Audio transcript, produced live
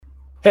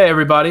Hey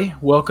everybody,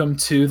 welcome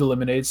to the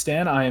Lemonade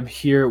Stand. I am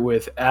here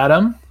with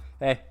Adam,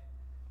 Hey.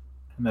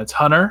 and that's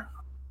Hunter,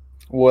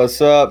 What's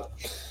up?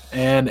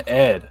 and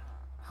Ed.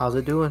 How's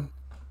it doing?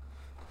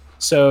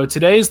 So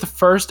today is the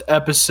first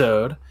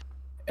episode,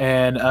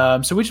 and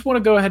so we just want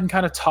to go ahead and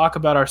kind of talk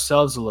about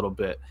ourselves a little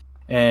bit,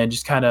 and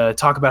just kind of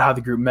talk about how the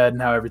group met and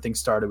how everything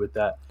started with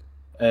that.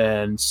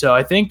 And so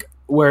I think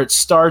where it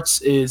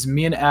starts is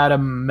me and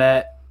Adam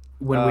met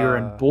when we were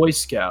in Boy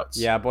Scouts.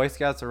 Yeah, Boy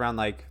Scouts around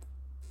like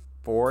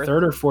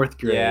third or fourth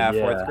grade. Yeah,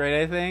 fourth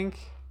grade, I think.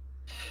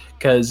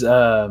 Because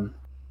and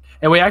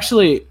we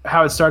actually,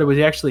 how it started was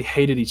we actually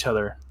hated each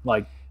other,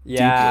 like.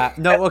 Yeah.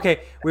 Deeply. No,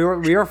 okay. We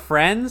were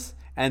friends,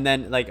 and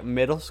then like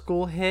middle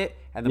school hit,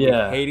 and then we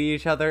hated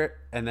each other,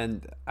 and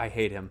then I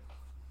hate him.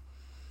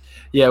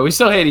 Yeah, we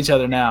still hate each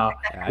other now.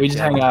 Yeah, We just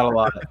hang out a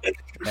lot.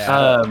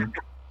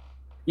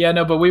 Yeah.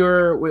 But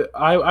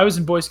I was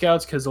in Boy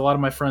Scouts because a lot of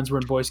my friends were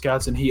in Boy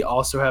Scouts, and he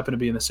also happened to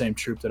be in the same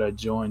troop that I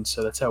joined.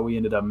 So that's how we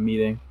ended up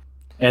meeting.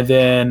 And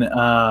then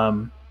I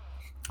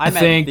met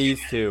think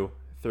these two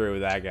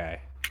through that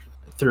guy.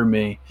 through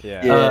me.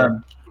 Yeah.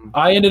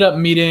 I ended up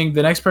meeting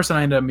the next person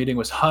I ended up meeting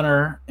was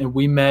Hunter, and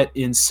we met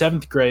in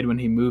 7th grade when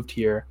he moved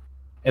here.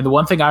 And the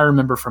one thing I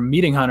remember from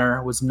meeting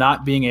Hunter was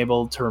not being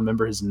able to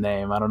remember his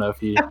name. I don't know if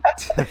he.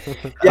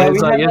 Yeah,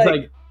 it's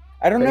like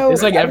I don't know.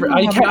 it's like I don't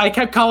know how I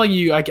kept calling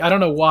you. I don't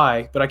know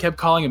why, but I kept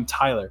calling him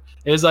Tyler.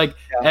 It was like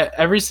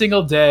every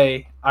single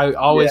day I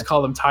always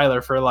called him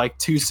Tyler for like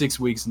 6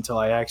 weeks until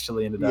I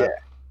actually ended up.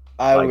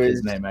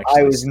 His name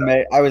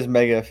actually. I was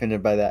mega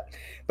offended by that,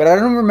 but I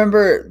don't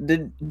remember.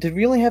 Did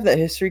we only have that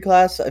history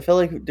class? I feel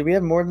like did we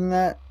have more than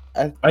that?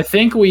 I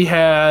think we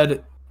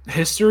had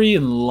history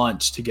and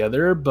lunch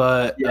together,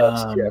 but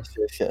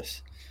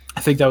yes.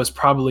 I think that was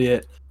probably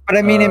it. But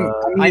I mean,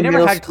 I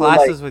never had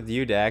classes with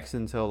you, Dex,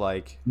 until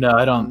like. No,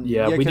 I don't.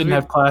 Yeah, we didn't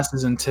have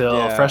classes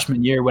until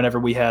freshman year whenever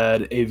we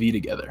had AV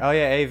together. Oh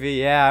yeah, AV.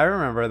 Yeah, I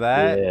remember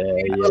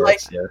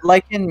that.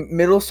 Like in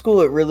middle school,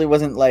 it really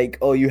wasn't like,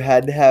 oh, you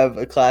had to have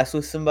a class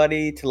with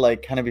somebody to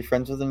like kind of be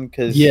friends with them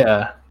because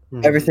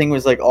everything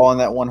was like all in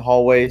that one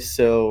hallway.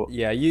 So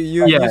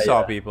you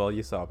saw people.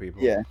 You saw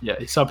people. Yeah,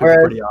 you saw people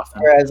pretty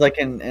often. Whereas like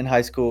in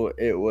high school,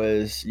 it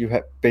was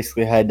you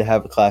basically had to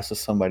have a class with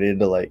somebody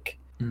to like.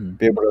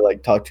 Be able to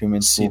like talk to him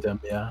and see them.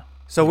 Yeah.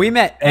 So we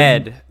met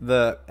Ed. We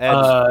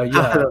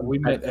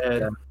met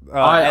Ed.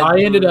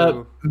 I ended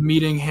up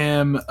meeting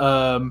him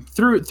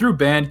through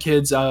band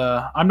kids.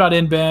 I'm not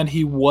in band.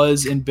 He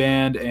was in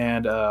band,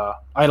 and I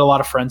had a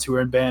lot of friends who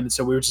were in band, and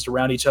so we were just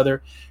around each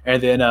other.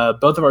 And then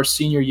both of our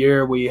senior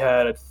year, we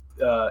had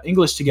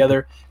English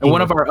together, and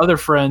one of our other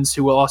friends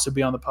who will also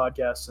be on the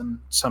podcast in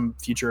some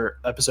future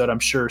episode, I'm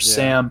sure,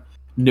 Sam.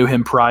 Knew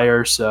him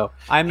prior, so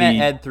I met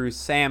Ed through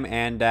Sam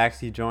and Dax.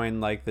 He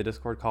joined like the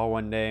Discord call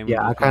one day. And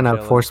I kind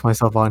of forced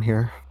myself on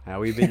here.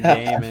 We've been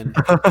gaming.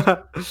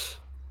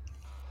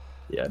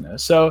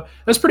 So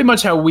that's pretty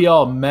much how we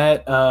all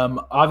met.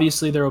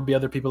 Obviously, there will be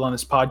other people on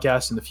this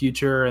podcast in the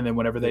future, and then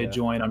whenever they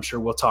join, I'm sure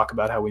we'll talk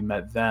about how we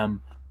met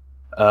them.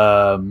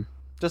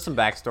 Just some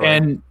backstory,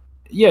 and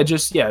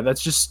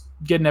that's just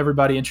getting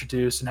everybody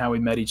introduced and how we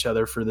met each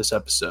other for this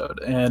episode.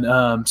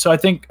 And so I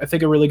think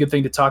a really good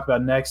thing to talk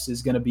about next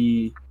is going to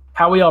be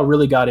how we all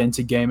really got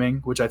into gaming,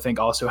 which I think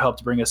also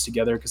helped bring us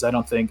together, because I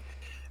don't think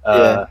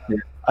a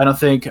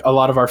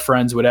lot of our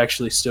friends would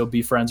actually still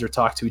be friends or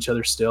talk to each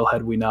other still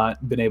had we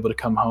not been able to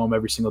come home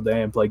every single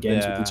day and play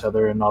games with each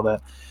other and all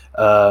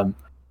that.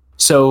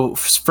 So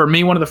for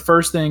me, one of the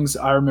first things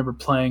I remember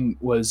playing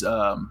was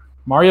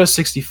Mario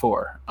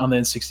 64 on the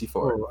N64.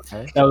 Oh,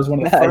 okay. That was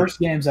one of the first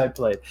games I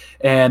played.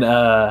 And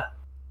I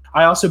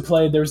also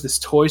played, there was this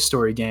Toy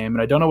Story game,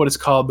 and I don't know what it's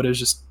called, but it was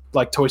just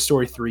like Toy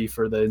Story 3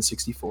 for the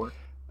N64.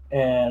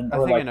 And I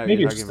think I know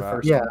maybe what it was you're just the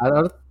talking first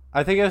about. one.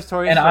 I think it was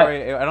Toy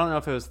Story. I don't know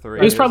if it was 3.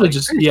 It was probably like,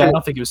 just, I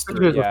don't think it was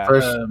 3. It was the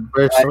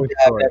first Toy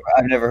Story.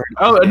 I've never heard.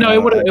 Oh, no,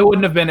 it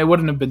wouldn't have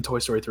been Toy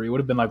Story 3. It would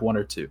have been like 1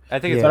 or 2. I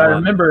think it's But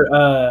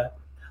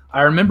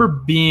I remember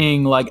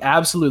being like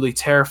absolutely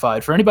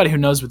terrified. For anybody who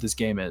knows what this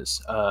game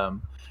is, I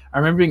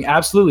remember being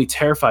absolutely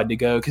terrified to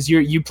go, because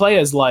you play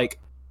as, like,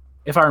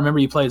 if I remember,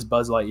 you play as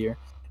Buzz Lightyear,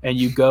 and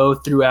you go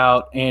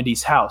throughout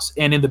Andy's house.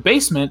 And in the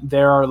basement,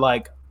 there are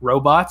like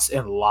robots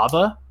and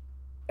lava.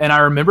 And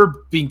I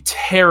remember being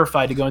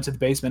terrified to go into the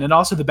basement, and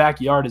also the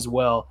backyard as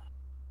well.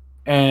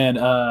 And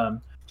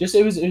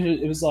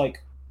it was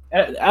like,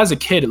 as a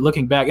kid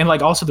looking back, and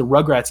like also the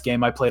Rugrats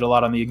game I played a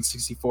lot on the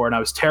N64, and I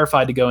was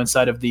terrified to go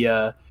inside of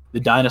the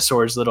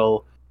dinosaurs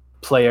little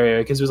play area,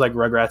 because it was like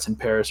Rugrats in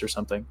Paris or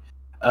something.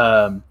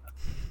 But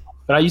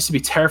I used to be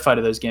terrified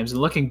of those games,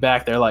 and looking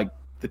back, they're like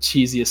the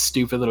cheesiest,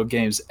 stupid little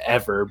games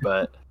ever.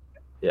 But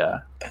yeah,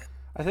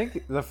 I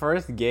think the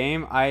first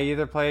game I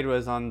either played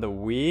was on the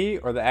Wii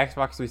or the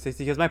Xbox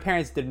 360, because my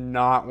parents did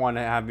not want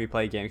to have me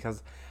play games,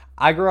 because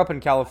I grew up in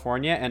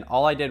California, and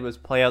all I did was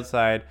play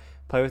outside,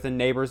 play with the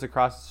neighbors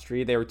across the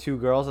street. They were 2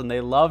 girls, and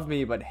they loved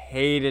me but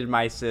hated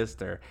my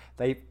sister.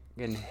 They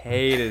fucking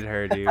hated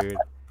her, dude.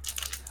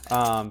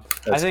 I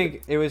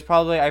think it was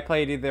probably I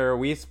played either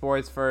Wii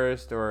Sports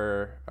first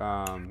or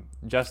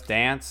Just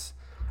Dance.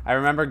 I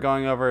remember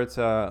going over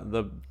to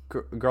the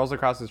girls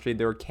across the street.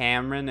 They were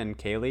Cameron and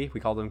Kaylee. We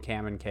called them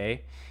Cam and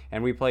Kay,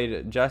 and we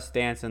played Just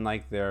Dance in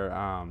like their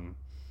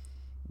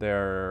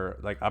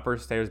like upper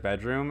stairs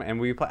bedroom,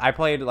 and I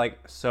played like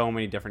so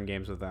many different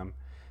games with them.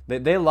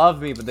 They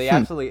love me, but they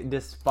absolutely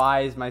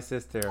despise my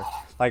sister.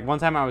 Like one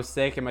time I was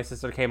sick and my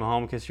sister came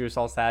home because she was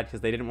all sad because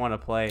they didn't want to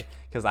play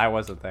because I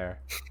wasn't there.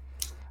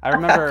 I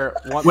remember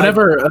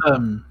whenever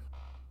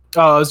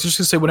I was just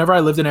gonna say whenever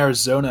I lived in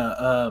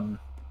Arizona,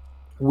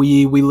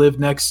 we lived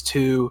next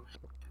to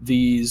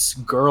these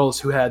girls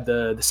who had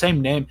the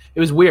same name. It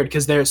was weird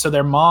because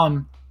their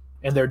mom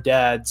and their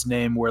dad's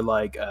name were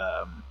like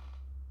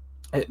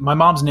my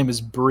mom's name is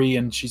Bree,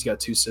 and she's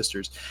got two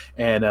sisters,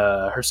 and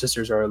her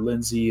sisters are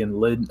Lindsay and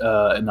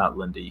not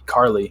Lindy,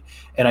 Carly.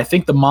 And I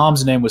think the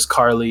mom's name was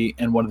Carly,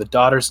 and one of the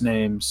daughters'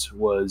 names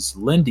was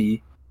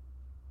Lindy,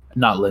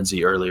 not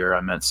Lindsay. Earlier,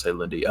 I meant to say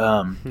Lindy.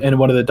 And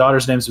one of the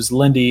daughters' names was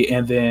Lindy,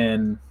 and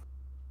then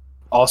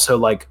also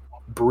like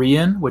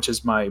Brian, which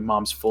is my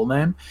mom's full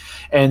name.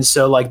 And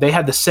so like they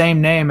had the same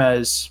name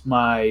as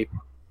my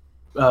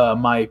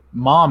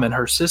mom and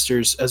her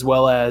sisters, as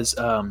well as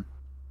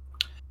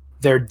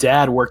their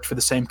dad worked for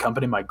the same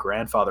company my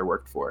grandfather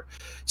worked for.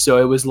 So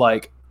it was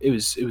like it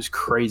was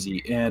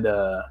crazy. And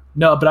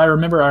no, but I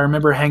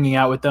remember hanging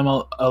out with them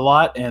a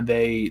lot, and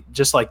they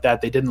just like that.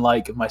 They didn't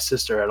like my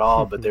sister at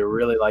all, but they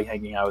really like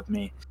hanging out with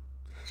me.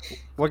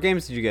 What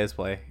games did you guys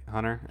play,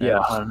 Hunter?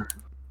 Yeah, Hunter.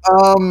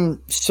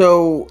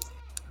 So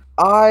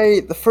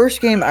the first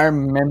game I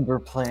remember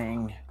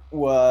playing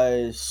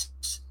was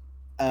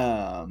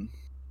one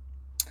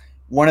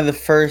of the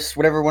first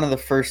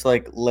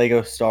like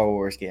Lego Star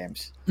Wars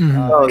games.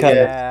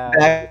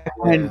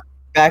 Mm-hmm.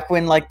 Back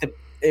when like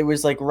it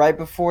was like right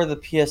before the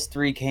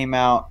PS3 came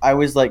out. I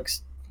was like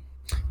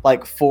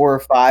 4 or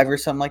 5 or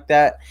something like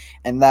that,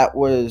 and that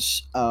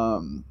was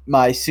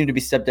my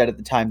soon-to-be stepdad at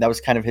the time. That was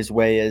kind of his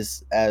way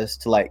as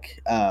to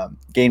like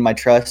gain my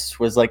trust.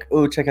 Was like,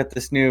 oh, check out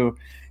this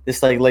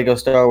like Lego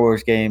Star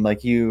Wars game.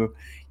 Like you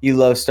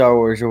love Star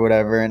Wars or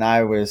whatever, and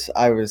I was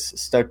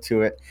stuck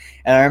to it.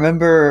 And I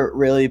remember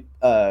really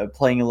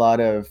playing a lot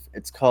of.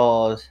 I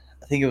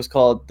think it was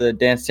called the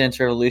Dance Dance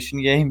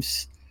Revolution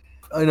games.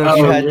 I know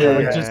you had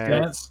to just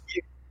dance.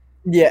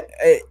 With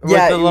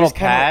the little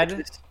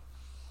pad.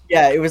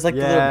 It was like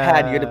the little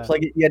pad. You had to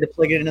plug it. You had to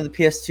plug it into the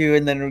PS2,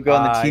 and then it would go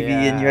on the TV,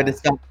 and you had to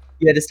stomp.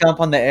 You had to stomp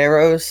on the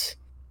arrows.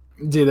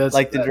 Dude, that's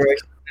like the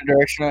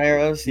directional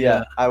arrows.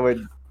 Yeah,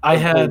 I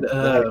had.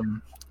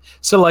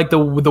 So like the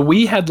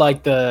Wii had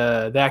like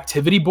the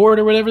activity board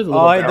or whatever. The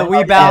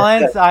Wii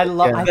Balance. I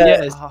love.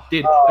 Yes,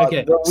 dude.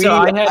 Okay,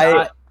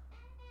 so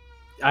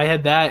I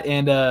had that,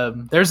 and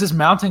there's this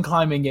mountain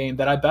climbing game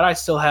that I bet I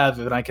still have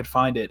if I could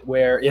find it,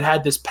 where it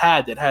had this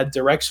pad that had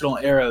directional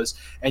arrows,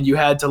 and you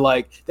had to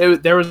like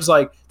there was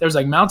like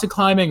mountain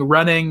climbing,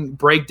 running,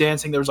 break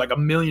dancing. There was like a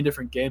million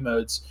different game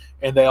modes,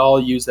 and they all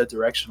used that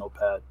directional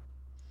pad.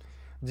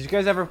 Did you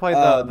guys ever play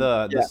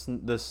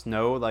the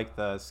snow, like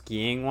the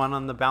skiing one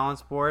on the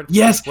balance board?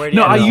 Yes. Where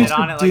I used to,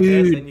 like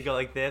this, and you go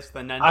like this,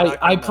 then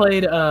I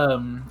played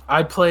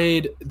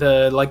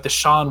the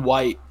Shaun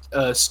White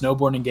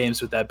snowboarding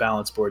games with that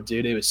balance board,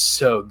 dude. It was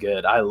so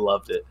good. I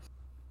loved it.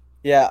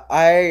 Yeah,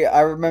 I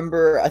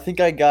remember. I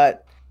think I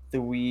got the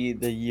Wii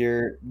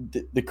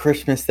the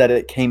Christmas that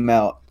it came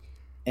out,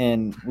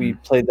 and we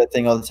played that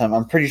thing all the time.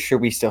 I'm pretty sure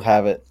we still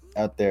have it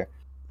out there.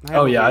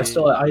 Oh yeah, I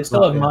still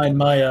have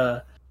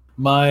mine.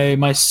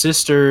 My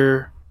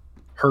sister,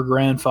 her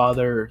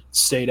grandfather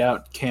stayed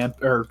out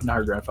not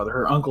her grandfather,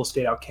 her uncle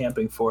stayed out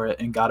camping for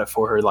it and got it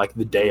for her like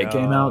the day it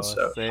came out.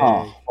 So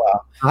wow.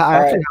 I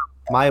actually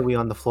have my Wii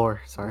on the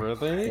floor. Sorry.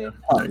 Really? No,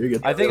 you're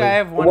good. I think I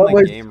have one in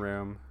the game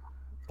room.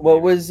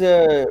 What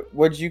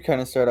did you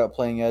kind of start out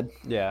playing, Ed?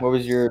 Yeah. What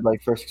was your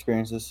like first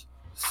experiences?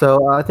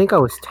 So I think I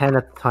was 10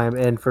 at the time,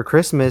 and for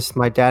Christmas,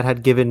 my dad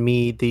had given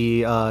me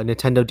the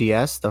Nintendo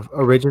DS, the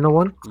original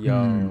one.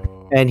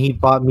 Yo. And he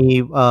bought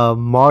me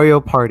Mario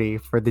Party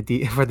for the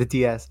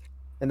DS,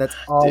 and that's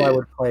all I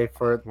would play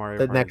for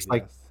the next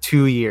like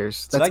 2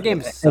 years. So that's that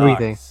game sucks.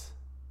 Everything.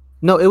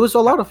 No, it was a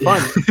lot of fun.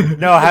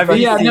 No, have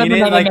you seen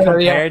it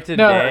compared to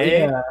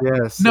today?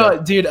 Yes. No,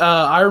 dude,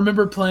 I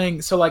remember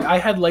playing. So like I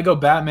had Lego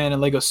Batman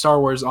and Lego Star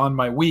Wars on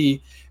my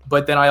Wii,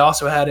 but then I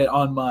also had it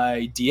on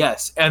my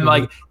DS, and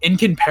like in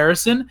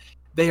comparison,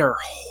 they are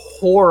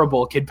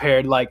horrible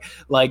compared. Like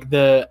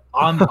the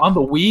on the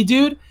Wii,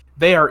 dude,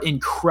 they are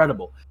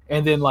incredible,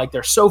 and then like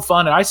they're so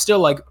fun. And I still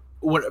like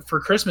for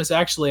Christmas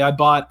actually, I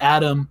bought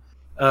Adam.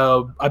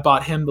 I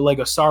bought him the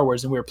Lego Star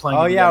Wars, and we were playing.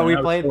 Oh yeah, we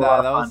played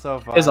that. That was so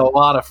fun. It was a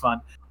lot of fun,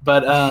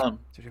 but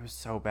dude, it was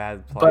so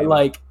bad. But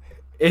like.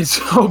 It's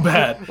so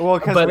bad. Well,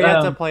 because we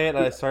had to play it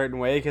a certain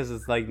way because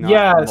it's like not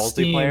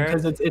multiplayer.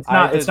 Because it's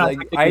not.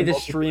 I had to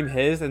stream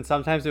his, and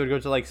sometimes it would go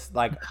to like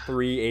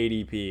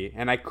 380p,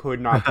 and I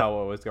could not tell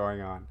what was going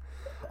on.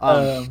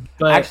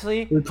 But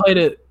actually, we played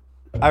it.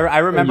 I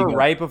remember go.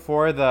 right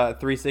before the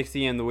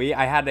 360 and the Wii,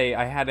 I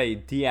had a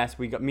DS.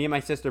 Me and my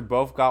sister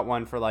both got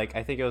one for like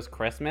I think it was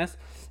Christmas,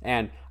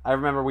 and I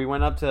remember we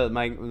went up to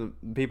my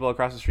people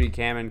across the street,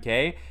 Cam and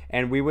Kay,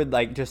 and we would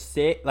like just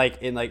sit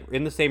like in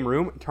the same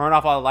room, turn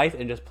off all the lights,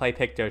 and just play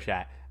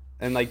PictoChat,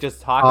 and like just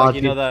talk like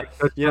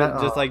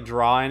just like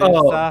drawing and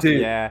stuff,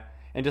 dude. yeah,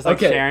 and just like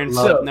sharing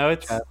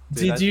notes.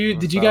 Did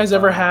you guys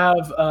ever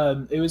have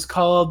it was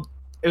called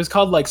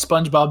like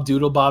SpongeBob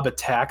Doodlebob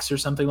Attacks or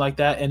something like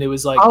that, and it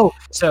was like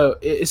so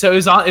it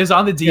was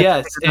on the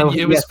DS, and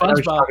it was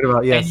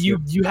SpongeBob, and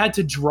you had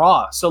to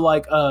draw. So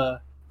like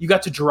you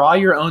got to draw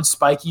your own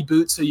spiky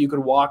boots so you could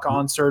walk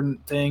on certain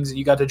things, and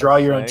you got to draw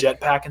your own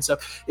jetpack and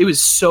stuff. It was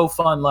so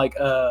fun. Like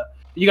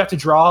you got to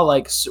draw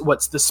like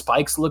what's the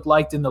spikes look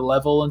like in the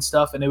level and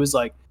stuff, and it was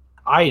like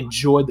I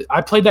enjoyed it.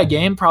 I played that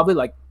game probably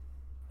like.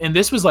 And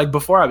this was like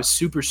before I was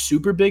super,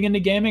 super big into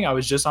gaming. I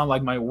was just on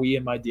like my Wii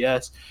and my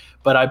DS,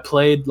 but I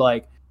played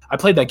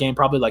that game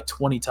probably like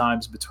 20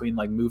 times between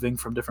like moving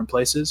from different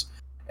places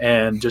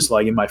and just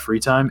like in my free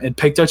time. And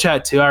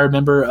PictoChat too. I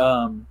remember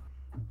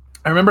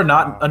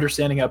not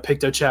understanding how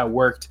PictoChat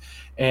worked,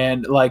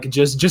 and like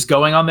just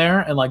going on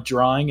there and like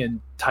drawing and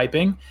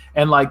typing,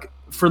 and like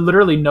for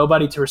literally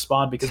nobody to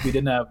respond because we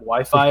didn't have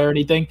Wi-Fi or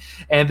anything.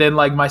 And then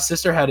like my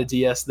sister had a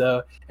DS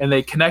though, and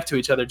they connect to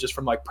each other just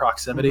from like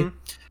proximity. Mm-hmm.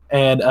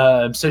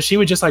 And so she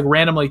would just like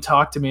randomly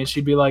talk to me, and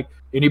she'd be like,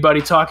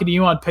 "Anybody talking to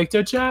you on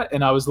PictoChat?"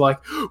 And I was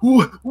like,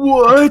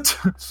 "What?"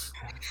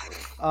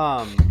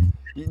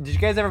 Did you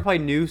guys ever play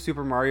New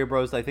Super Mario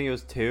Bros? I think it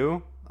was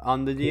 2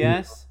 on the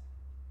DS.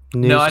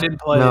 No, I didn't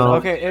play it.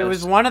 Okay, it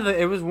was one of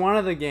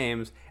the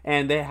games,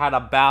 and they had a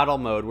battle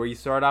mode where you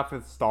start off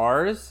with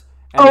stars.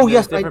 And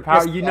yes, different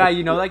power. You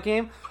know that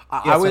game.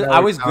 I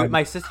was good.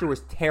 My sister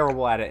was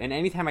terrible at it, and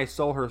anytime I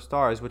stole her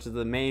stars, which is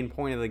the main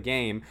point of the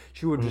game,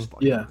 she would just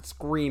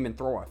scream and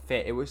throw a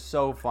fit. It was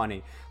so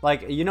funny.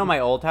 Like my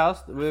old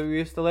house where we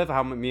used to live,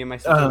 how me and my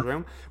sister's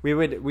room, we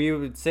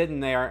would sit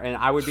in there, and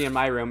I would be in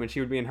my room, and she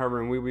would be in her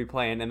room. We would be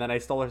playing, and then I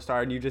stole her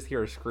star, and you just hear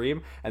her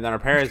scream, and then our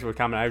parents would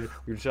come, and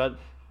we would shut.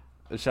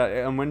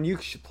 And when you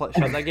shut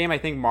that game, I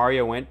think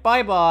Mario went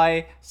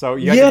bye. So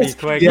you have to be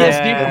quick.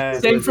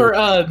 Yes.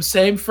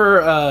 Same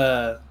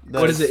for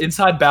what is it?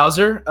 Inside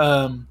Bowser.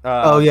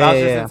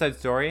 Bowser's Inside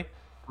Story.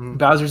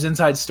 Bowser's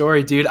Inside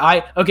Story, dude.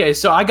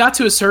 So I got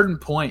to a certain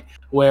point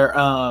where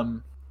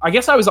I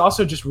guess I was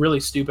also just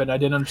really stupid. I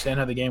didn't understand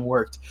how the game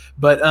worked,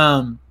 but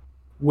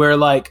where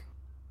like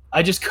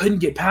I just couldn't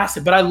get past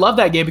it. But I love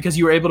that game because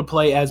you were able to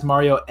play as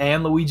Mario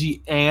and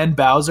Luigi and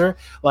Bowser.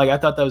 Like I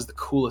thought that was the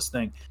coolest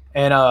thing.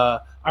 And I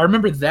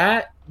remember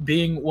that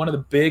being one of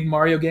the big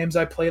Mario games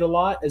I played a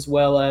lot, as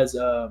well as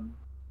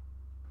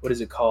what is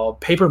it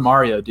called? Paper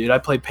Mario, dude. I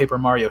played Paper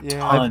Mario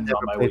tons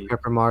on my Wii.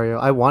 Paper Mario.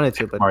 I wanted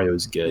to, but Mario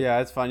is good. Yeah,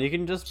 it's fun. You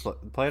can just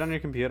play it on your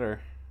computer.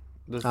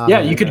 You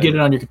could get it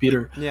on your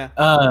computer. Yeah.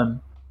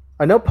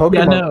 I know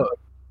Pokemon. Yeah,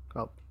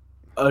 no.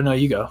 Oh no,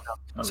 you go.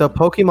 So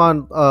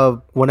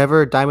Pokemon,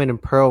 whenever Diamond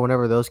and Pearl,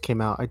 whenever those came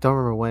out, I don't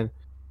remember when,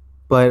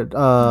 but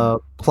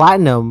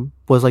Platinum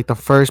was like the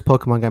first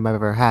Pokemon game I've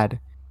ever had,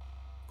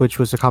 which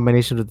was a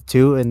combination of the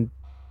two, and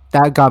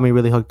that got me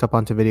really hooked up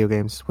onto video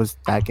games. Was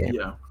that game?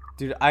 Yeah,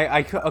 dude.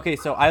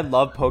 So I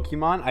love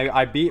Pokemon.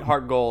 I beat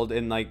Heart Gold,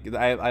 and like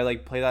I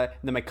like play that.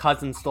 And then my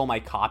cousin stole my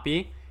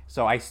copy,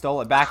 so I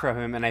stole it back from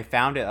him, and I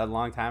found it a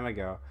long time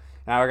ago,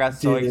 and I got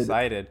so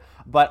excited.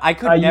 But I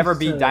could never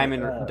beat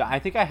Diamond. I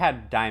think I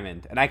had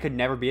Diamond, and I could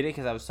never beat it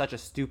because I was such a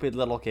stupid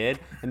little kid.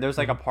 And there's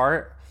like a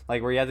part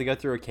like where you had to go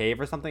through a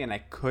cave or something, and I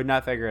could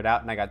not figure it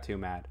out, and I got too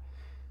mad.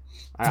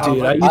 I had a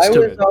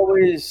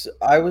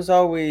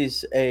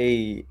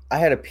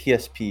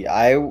PSP.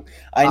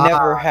 I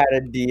never had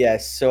a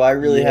DS, so I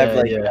really have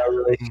no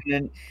relation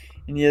in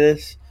any of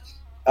this.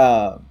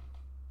 But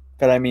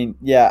I mean,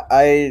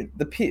 the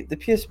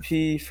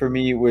PSP for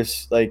me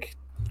was like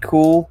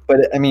cool,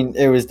 but I mean,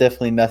 it was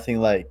definitely nothing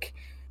like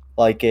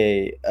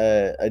a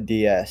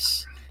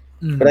DS.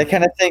 Mm-hmm. But I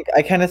kind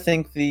of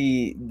think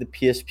the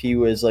PSP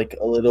was like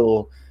a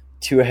little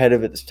too ahead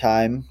of its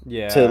time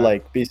to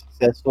like be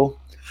successful.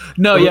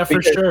 No,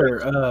 for sure.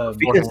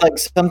 Because like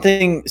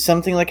something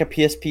like a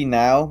PSP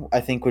now,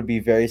 I think would be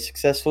very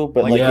successful.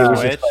 But like it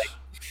was just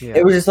like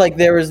it was just like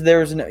there was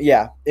no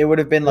it would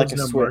have been like a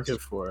Switch.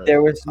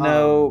 There was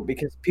no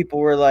because people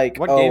were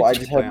like, I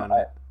just have.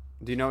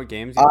 Do you know what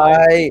games you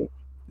play?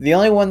 The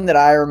only one that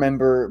I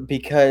remember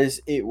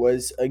because it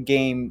was a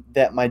game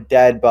that my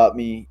dad bought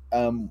me.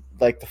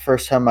 Like the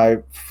first time I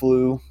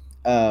flew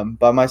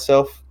by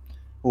myself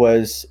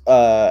was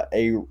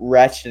a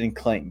Ratchet and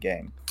Clank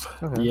game.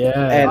 Okay.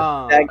 Yeah, and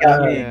that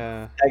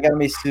got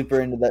me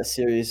super into that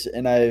series,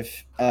 and I've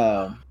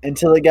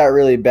until it got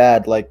really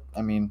bad. Like,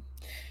 I mean,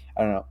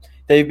 I don't know.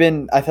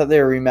 I thought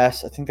they were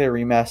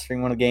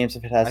remastering one of the games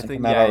if it hasn't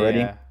come out already.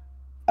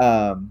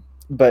 Yeah.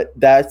 But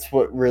that's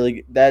what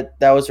really that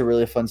was a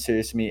really fun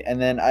series to me. And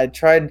then I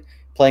tried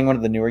playing one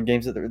of the newer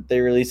games that they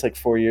released like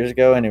 4 years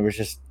ago, and it was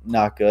just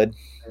not good.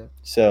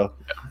 So,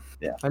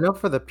 yeah. I know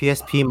for the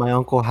PSP, my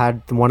uncle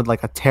had wanted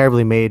like a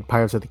terribly made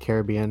Pirates of the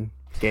Caribbean.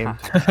 game.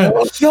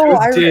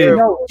 Dude.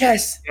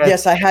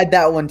 Yes, I had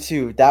that one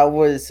too.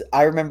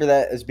 I remember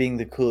that as being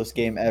the coolest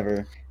game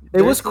ever.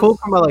 It was cool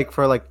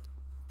for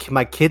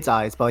my kids'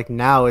 eyes, but like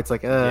now it's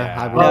like,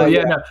 Yeah. Oh Yeah.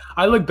 yeah, no.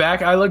 I look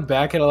back at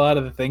a lot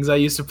of the things I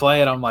used to play,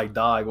 and I'm like,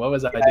 dog, what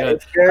was I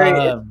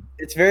doing?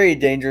 It's very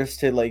dangerous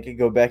to like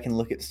go back and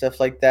look at stuff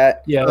like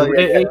that. Yeah, But,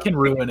 it can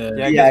ruin it.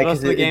 Yeah, Yeah, because most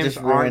of the 'cause it games just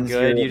aren't ruins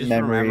good. your You just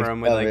memory remember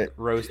them with of like it.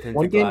 rose tinted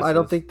one game I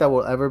don't think that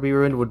will ever be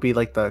ruined would be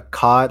like the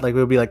COD. Like it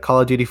would be like Call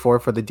of Duty 4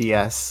 for the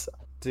DS.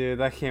 Dude,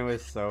 that game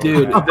was so.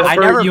 Dude, bad. the I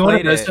fir- never you want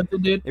to played know it.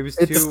 something, dude? It was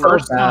It's too. so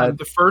bad.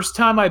 The first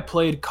time I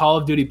played Call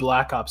of Duty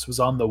Black Ops was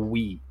on the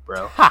Wii,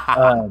 bro.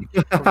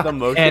 The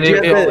motion and Did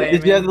you, it- have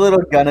did you have the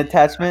little gun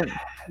attachment?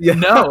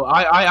 No,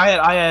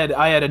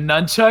 I had a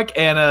nunchuck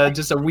and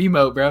just a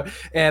Wiimote, bro.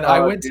 And I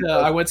Oh, went dude,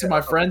 to my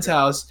friend's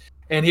house,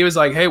 and he was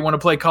like, "Hey, want to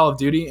play Call of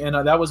Duty?" And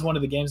that was one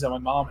of the games that my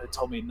mom had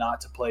told me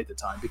not to play at the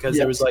time because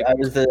it was like I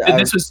was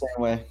the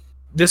same way.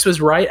 this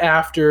was right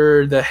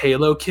after the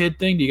Halo Kid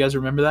thing. Do you guys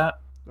remember that?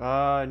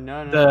 No.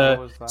 The- What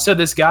was that? So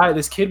this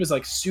kid was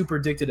like super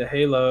addicted to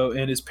Halo,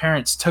 and his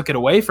parents took it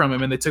away from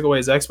him, and they took away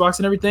his Xbox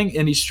and everything,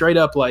 and he straight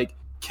up like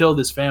killed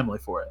his family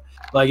for it.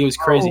 Like it was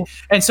crazy.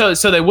 And so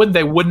they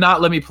would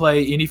not let me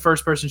play any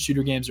first person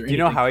shooter games or Do you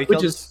anything. know how he which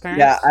killed is his parents?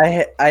 Yeah,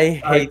 I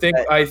hate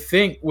that. I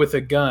think with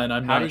a gun.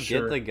 I'm How not did he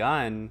sure. get the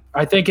gun?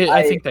 I think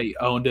they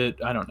owned it.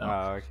 I don't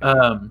know. Oh,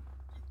 okay.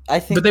 I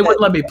think But they that-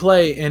 wouldn't let me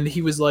play, and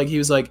he was like,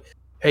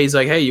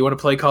 hey, you want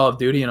to play Call of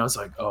Duty? And I was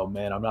like, oh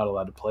man, I'm not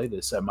allowed to play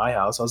this at my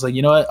house. I was like,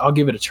 you know what? I'll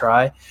give it a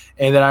try.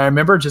 And then I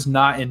remember just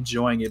not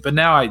enjoying it. But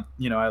now I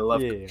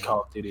love Yeah.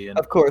 Call of Duty. And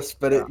Of course,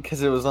 but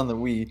because it was on the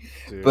Wii.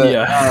 Dude. But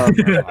Yeah.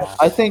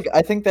 I think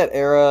that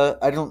era.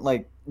 I don't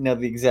like know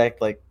the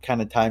exact like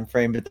kind of time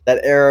frame, but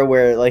that era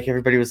where like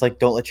everybody was like,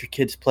 "Don't let your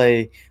kids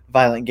play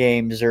violent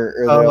games," or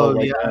Oh, they'll,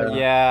 like, yeah.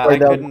 Yeah, Or I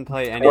they'll- couldn't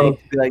play any or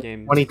be like,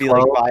 games. be like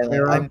 2012 violent.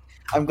 era.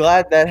 I'm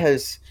glad that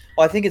has.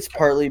 Well, I think it's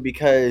partly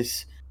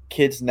because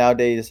kids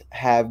nowadays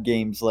have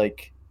games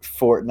like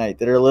Fortnite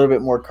that are a little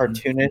bit more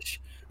cartoonish.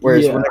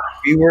 Whereas Yeah.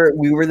 whenever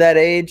we were that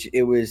age,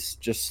 it was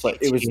just like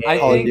it was I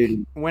Call of think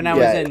Duty. when I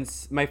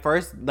was in my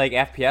first like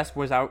FPS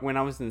was out when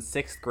I was in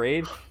 6th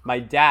grade. My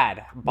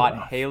dad bought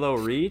Wow. Halo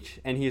Reach,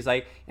 and he's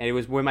like, and it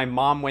was when my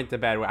mom went to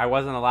bed. I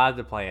wasn't allowed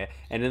to play it,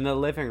 and in the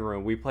living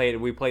room we played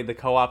the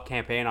co-op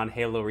campaign on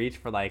Halo Reach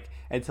for like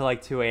until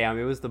like 2 a.m.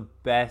 It was the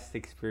best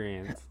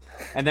experience.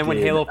 And then when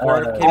Dude, Halo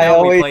 4 came I out,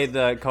 always- we played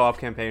the co-op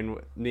campaign.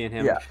 Me and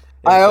him. Yeah. It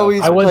was I so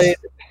always fun. played.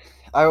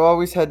 I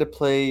always had to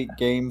play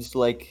games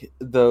like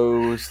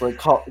those, like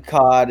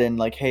COD and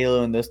like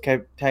Halo and those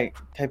type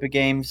of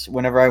games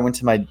whenever I went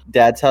to my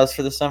dad's house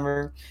for the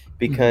summer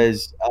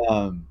because,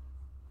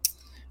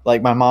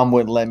 like my mom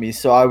wouldn't let me.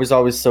 So I was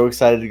always so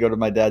excited to go to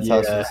my dad's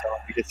house for the Yeah. summer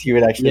because he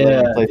would actually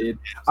let me Yeah, play. dude.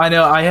 I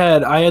know. I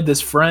had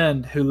this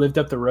friend who lived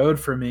up the road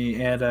from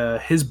me,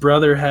 and his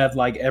brother had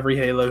like every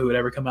Halo who would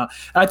ever come out.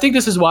 And I think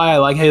this is why I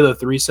like Halo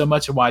 3 so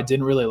much, and why I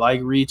didn't really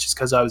like Reach, is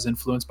because I was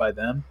influenced by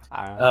them.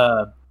 I don't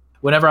know.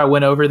 Whenever I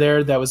went over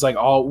there, that was like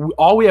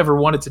all we ever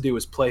wanted to do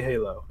was play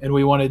Halo, and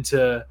we wanted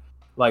to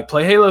like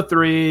play Halo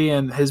 3.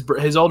 And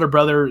his older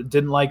brother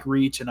didn't like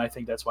Reach, and I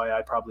think that's why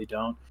I probably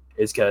don't,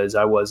 is because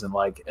I wasn't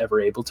like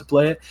ever able to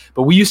play it.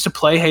 But we used to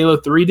play Halo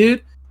 3,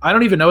 dude. I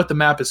don't even know what the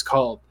map is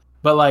called,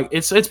 but like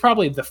it's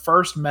probably the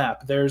first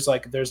map. There's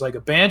like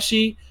a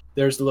Banshee.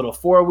 There's the little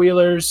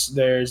 4-wheelers.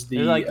 There's the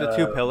There's like the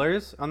two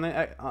pillars on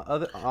the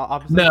other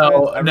opposite no,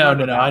 sides. no.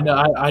 remember that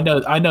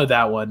one. I know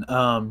that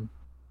one.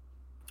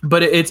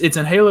 But it's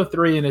in Halo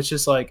 3, and it's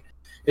just like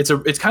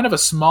it's kind of a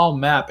small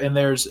map, and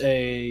there's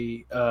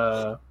a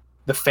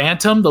the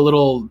Phantom, the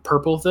little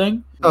purple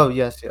thing. Oh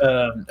yes,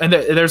 yeah. And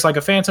there's like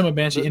a Phantom, a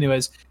Banshee.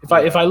 Anyways, if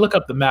I look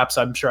up the maps,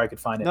 I'm sure I could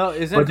find it. No,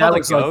 isn't But it that called a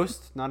was like-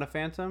 ghost, not a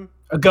phantom?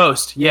 A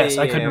Ghost, yes,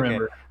 Yeah, I couldn't okay.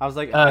 remember. I was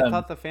like, I Um,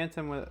 thought the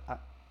phantom was. I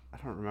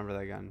don't remember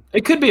that gun.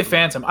 It could be a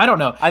Phantom. I don't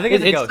know. I think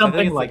it's a ghost. I think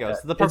something it's a like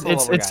ghost. that. The purple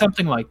it's little guy.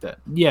 something like that.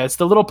 Yeah, it's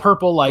the little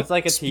purple like It's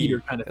like a T.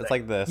 speeder kind of It's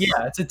thing. like this.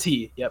 Yeah, it's a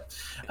T. Yep.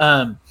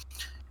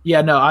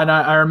 Yeah, no,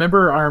 I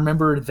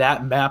remember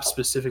that map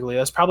specifically.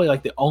 That's probably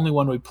like the only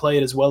one we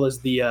played, as well as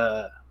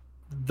the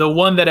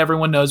one that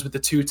everyone knows with the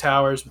 2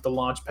 towers with the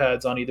launch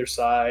pads on either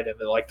side, and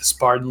like the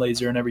Spartan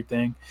laser and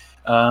everything.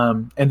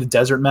 And the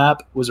desert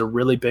map was a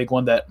really big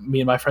one that me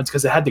and my friends,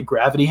 because it had the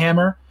gravity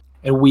hammer,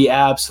 and we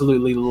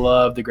absolutely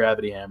loved the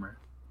gravity hammer.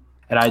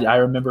 And I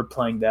remember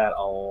playing that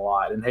a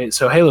lot. And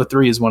so Halo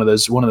 3 is one of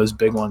those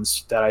big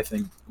ones that I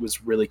think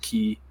was really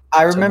key.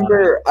 I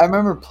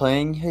remember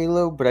playing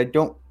Halo, but I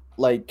don't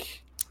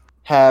like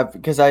have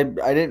because I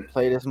didn't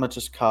play it as much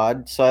as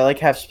COD, so I like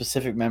have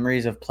specific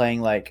memories of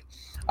playing like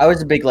I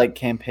was a big like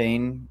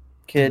campaign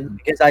kid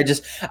because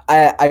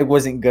I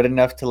wasn't good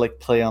enough to like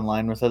play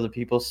online with other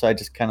people, so I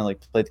just kind of like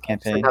played the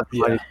campaign.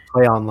 Yeah.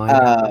 Play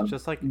online.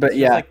 Just like, but just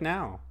yeah. like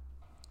now.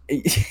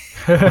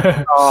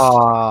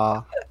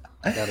 Aw.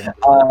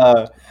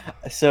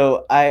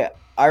 So I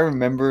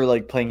remember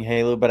like playing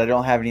Halo, but I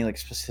don't have any like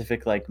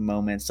specific like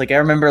moments. Like I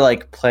remember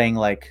like playing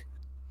like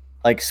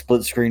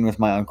split screen with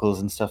my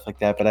uncles and stuff like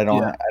that, but I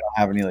don't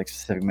have any like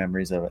specific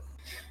memories of it.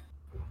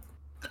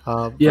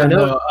 Yeah, I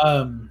know-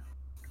 no.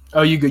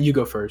 Oh, you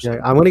go first. Yeah,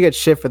 I'm gonna get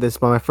shit for this,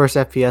 but my first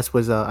FPS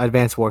was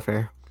Advanced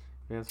Warfare.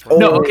 No,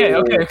 Oh. okay.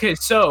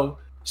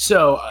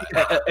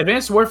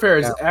 Advanced Warfare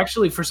is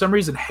actually for some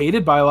reason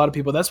hated by a lot of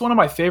people. That's one of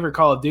my favorite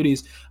Call of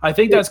Duties. I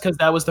think that's because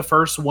that was the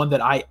first one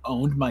that I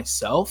owned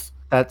myself.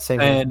 That same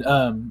thing.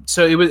 And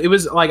so it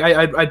was like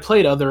I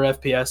played other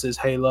FPSs,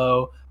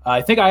 Halo.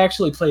 I think I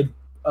actually played.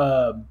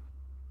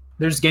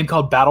 There's a game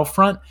called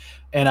Battlefront,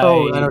 and I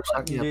know I what you're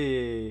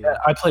talking about.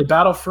 I played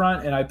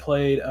Battlefront and I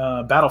played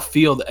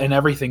Battlefield and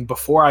everything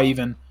before I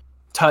even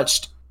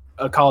touched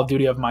a Call of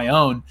Duty of my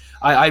own.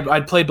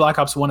 I played Black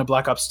Ops 1 and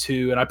Black Ops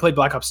 2, and I played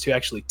Black Ops 2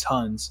 actually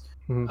tons.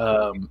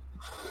 Mhm.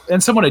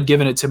 And someone had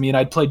given it to me, and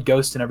I'd played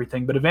Ghost and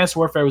everything. But Advanced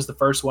Warfare was the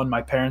first one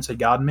my parents had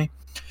gotten me.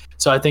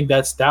 So I think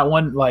that's that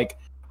one. Like,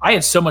 I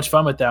had so much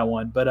fun with that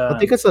one. But I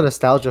think it's a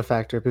nostalgia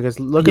factor because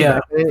looking Yeah,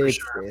 back at it, for it,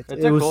 sure. it,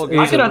 It's it a was. cool it game.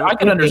 was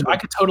I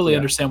could totally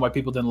understand why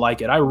people didn't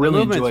like it. I really the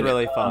movement's enjoyed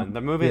really it. fun.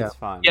 The movement's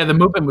fun. Yeah, the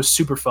movement was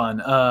super fun.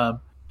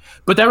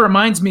 But that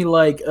reminds me,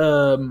 like,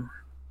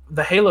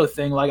 the Halo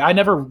thing. Like, I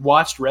never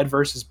watched Red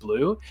versus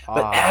Blue,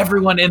 but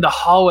everyone in the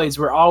hallways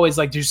were always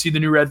like, "Did you see the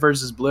new Red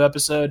versus Blue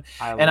episode?"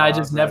 And I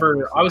just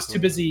never. I was too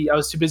busy. I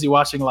was too busy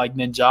watching like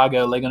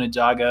Ninjago, Lego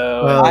Ninjago.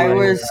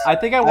 Oh, I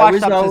think I watched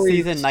was up always- to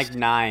season like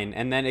 9,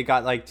 and then it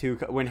got like too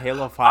when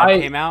Halo 5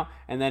 came out,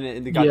 and then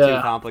it got Yeah.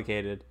 too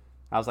complicated.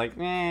 I was like,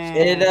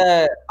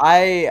 I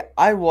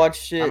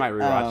watched it. I might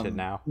rewatch it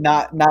now.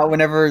 Not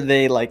whenever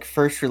they like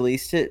first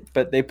released it,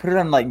 but they put it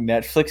on like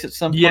Netflix at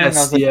some point. And I Yes,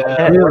 was like,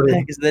 yeah. what the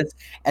heck is this?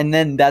 And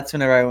then that's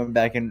whenever I went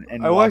back and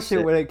I watched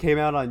it when it came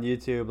out on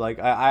YouTube. Like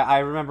I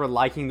remember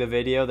liking the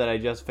video that I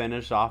just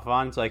finished off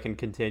on, so I can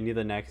continue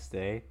the next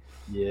day.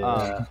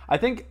 Yeah. I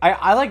think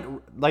I like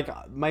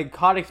my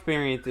COD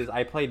experience is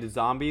I played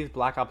Zombies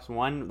Black Ops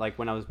 1 like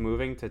when I was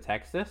moving to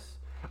Texas,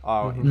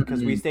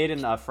 because we stayed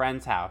in a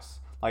friend's house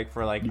like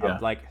for like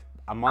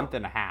a month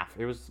and a half.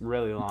 It was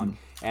really long,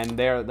 and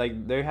they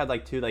had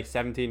like two like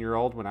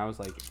 17-year-old when I was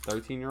like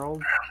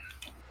 13-year-old,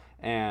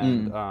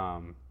 and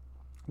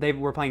they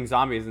were playing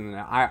zombies, and they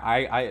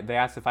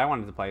asked if I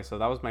wanted to play, so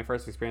that was my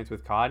first experience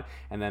with COD.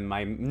 And then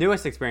my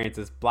newest experience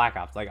is Black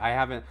Ops. Like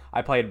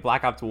I played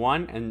Black Ops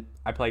 1 and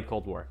I played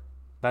Cold War.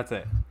 That's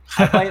it.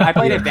 I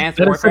played Advanced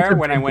That is such Warfare a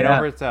when I big went gap.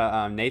 over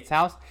to Nate's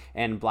house,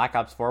 and Black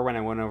Ops 4 when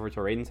I went over to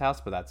Raiden's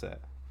house, but that's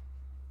it.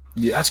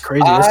 Yeah, that's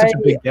crazy. That's such a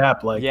big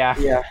gap. Like,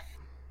 Yeah.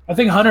 I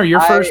think Hunter,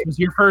 was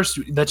your first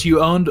that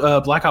you owned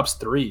Black Ops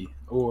 3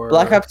 or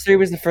Black Ops 3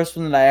 was the first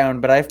one that I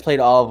owned, but I've played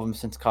all of them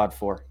since COD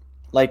 4.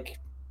 Like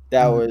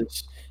that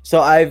was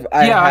so I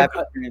have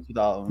experience with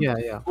all of them.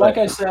 Yeah. Like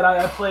I said,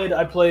 I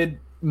played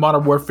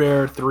Modern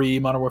Warfare 3,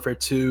 Modern Warfare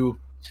 2.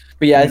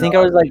 But yeah, I think I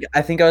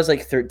was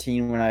like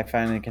 13 when I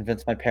finally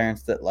convinced my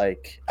parents that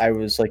like I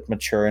was like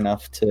mature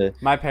enough to.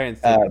 My parents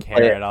didn't play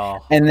care it. at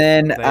all. And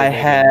then They I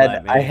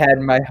didn't let me. had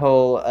my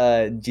whole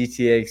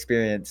GTA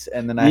experience,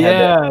 and then I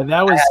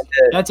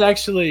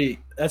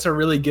that's a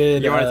really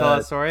good. You want to tell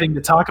that story? thing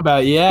to talk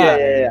about? Yeah.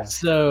 Yeah.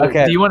 So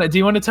Okay. do you want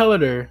to tell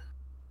it or?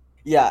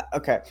 Yeah.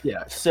 Okay.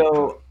 Yeah.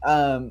 So,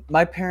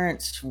 my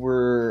parents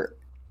were.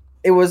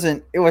 It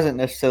wasn't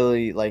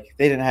necessarily like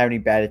they didn't have any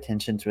bad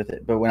intentions with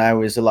it, but when I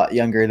was a lot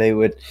younger, they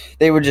would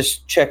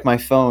just check my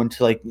phone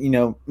to like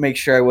make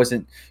sure I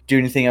wasn't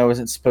doing anything I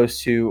wasn't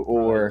supposed to,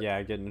 or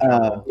getting in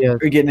trouble. or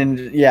getting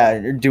in,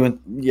 or doing,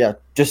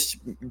 just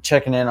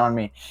checking in on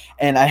me.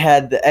 And I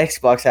had the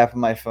Xbox app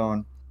on my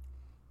phone.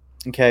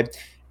 Okay.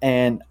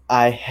 And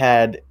I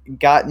had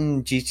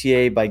gotten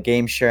GTA by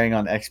game sharing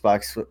on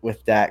Xbox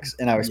with Dax,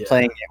 and I was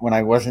playing it when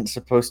I wasn't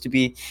supposed to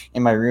be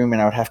in my room, and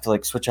I would have to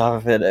like switch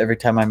off of it every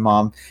time my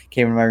mom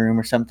came in my room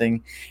or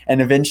something. And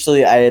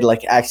eventually, I had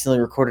like accidentally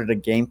recorded a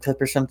game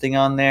clip or something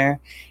on there,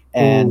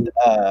 and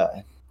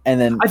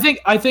then I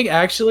think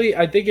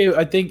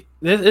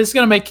this is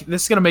gonna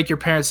make your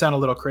parents sound a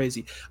little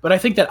crazy, but I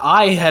think that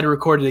I had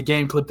recorded a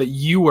game clip that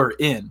you were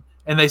in,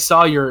 and they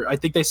saw your. I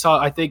think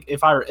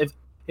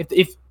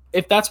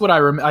if that's what I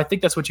remember, I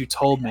think that's what you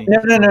told me. No,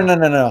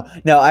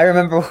 I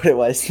remember what it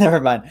was. Never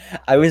mind.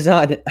 I was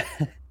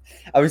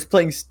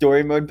playing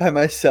story mode by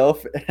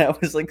myself, and I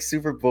was like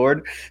super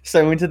bored. So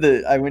I went to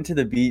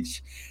the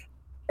beach,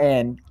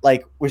 and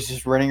like was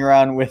just running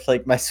around with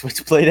like my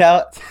switchblade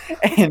out,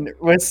 and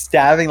was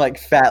stabbing like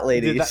fat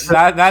ladies. Dude, that's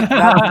a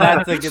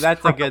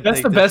good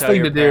That's thing. the to best show thing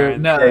your to do.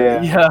 parents. No,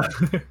 Yeah.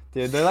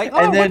 Dude, they're like, And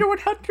I then- wonder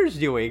what Hunter's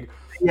doing.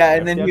 Yeah,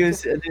 and then he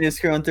was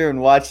scrolling through and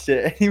watched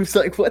it, and he was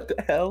like, "What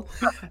the hell?"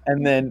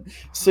 And then,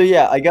 so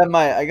yeah, I got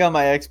my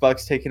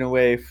Xbox taken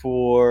away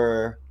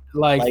for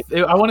I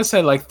want to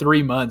say like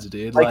 3 months,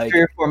 dude. like 3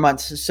 or 4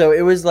 months. So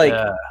it was like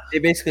yeah. they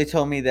basically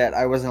told me that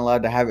I wasn't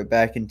allowed to have it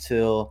back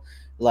until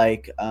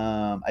like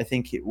I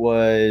think it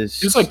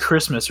was like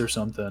Christmas or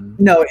something.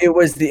 no, it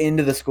was the end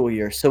of the school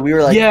year. So we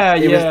were like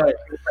it was like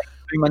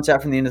 3 months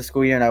out from the end of the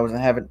school year, and I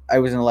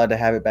wasn't allowed to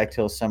have it back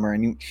till summer.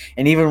 And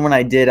even when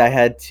I did, I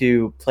had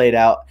to play it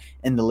out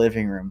in the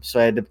living room. So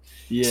I had to.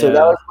 Yeah. So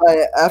that was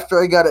after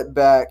I got it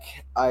back,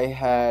 I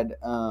had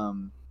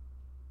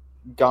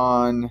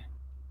gone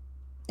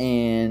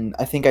and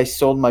I think I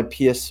sold my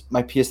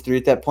PS3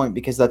 at that point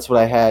because that's what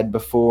I had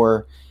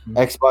before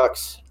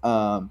Xbox.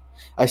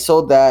 I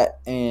sold that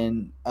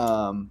and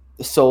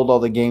sold all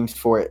the games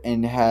for it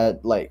and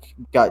had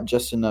got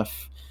just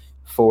enough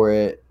for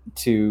it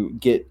to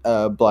get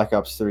Black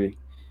Ops 3.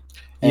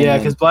 And Yeah,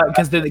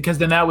 because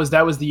then that was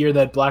the year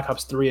that Black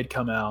Ops 3 had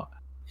come out.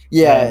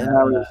 yeah,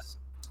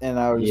 And,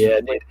 I was Yeah,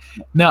 dude.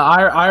 No,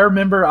 I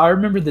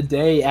remember the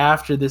day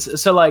after this.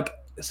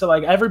 So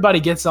everybody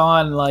gets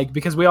on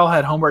because we all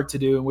had homework to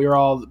do and we were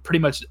all pretty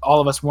much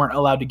all of us weren't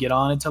allowed to get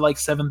on until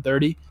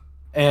 7:30.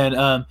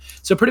 And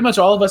so pretty much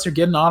all of us are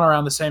getting on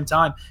around the same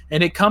time.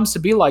 And it comes to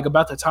be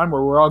about the time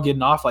where we're all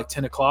getting off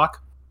 10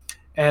 o'clock.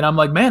 And I'm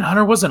like, man,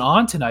 Hunter wasn't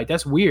on tonight.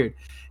 That's weird.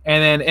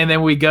 And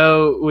then we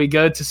go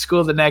to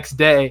school the next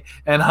day,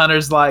 and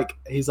Hunter's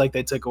he's like,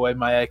 they took away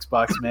my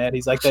Xbox, man.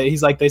 He's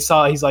like they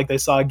saw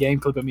a game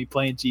clip of me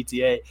playing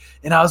GTA,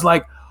 and I was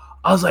like,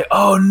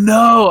 oh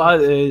no.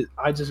 I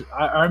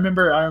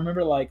remember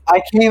I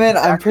came in.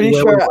 I'm pretty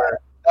where sure we were.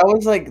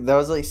 that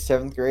was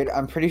 7th grade.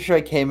 I'm pretty sure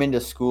I came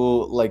into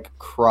school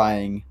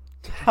crying.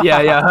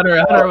 Yeah.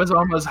 Hunter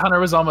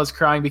was almost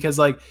crying because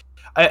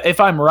if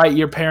I'm right,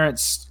 your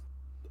parents.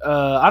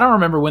 I don't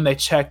remember when they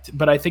checked,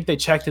 but I think they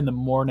checked in the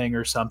morning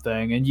or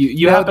something, and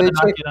you No, happen they to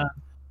not checked- get on,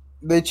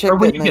 They checked or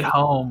when at you get night.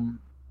 home.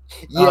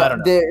 Yeah, I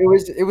don't know.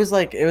 it was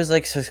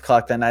 6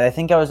 o'clock that night. I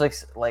think I was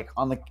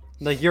on the.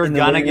 You're in the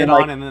gonna living get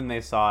room, on, and then they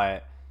saw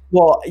it.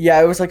 Well,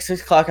 yeah, it was 6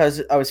 o'clock.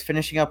 I was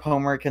finishing up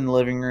homework in the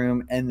living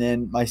room, and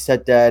then my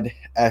stepdad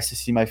asked to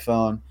see my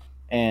phone,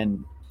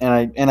 and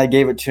I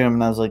gave it to him,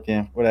 and I was like,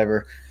 yeah,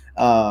 whatever.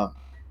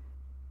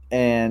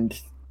 And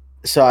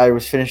so I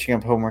was finishing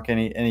up homework, and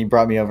he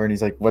brought me over, and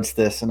he's like, "What's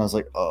this?" And I was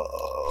like,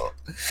 "Oh."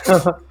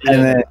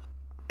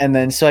 and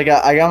then so I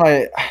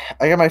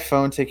got my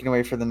phone taken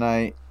away for the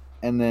night,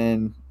 and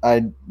then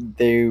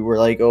they were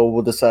like, "Oh,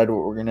 we'll decide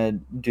what we're gonna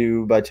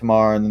do by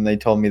tomorrow," and then they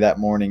told me that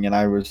morning, and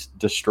I was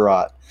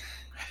distraught.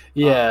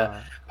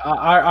 Yeah.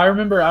 I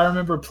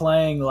remember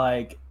playing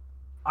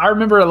I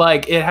remember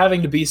it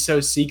having to be so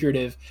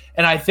secretive,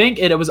 and I think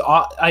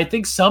I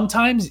think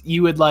sometimes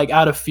you would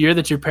out of fear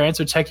that your parents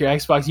would check your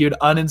Xbox, you would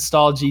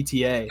uninstall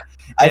GTA,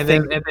 and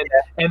then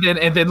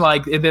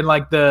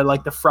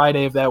the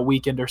Friday of that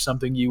weekend or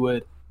something, you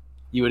would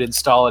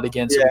install it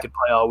again so you could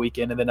play all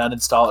weekend, and then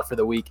uninstall it for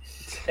the week,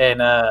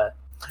 and I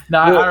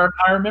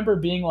remember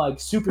being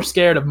super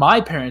scared of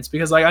my parents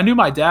because I knew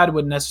my dad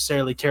wouldn't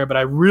necessarily care, but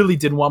I really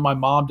didn't want my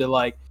mom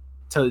to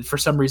for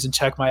some reason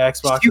check my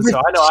Xbox. So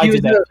I know I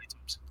did that.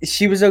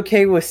 She was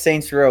okay with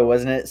Saints Row,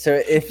 wasn't it?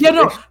 So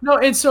No,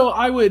 and so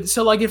I would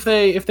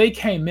if they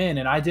came in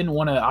and I didn't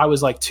want to, I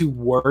was too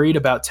worried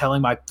about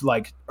telling my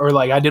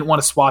I didn't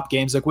want to swap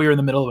games, we were in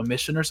the middle of a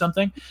mission or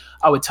something,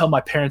 I would tell my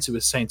parents it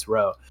was Saints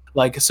Row.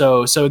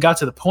 So it got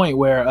to the point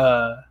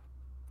where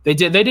they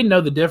didn't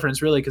know the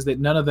difference really because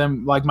none of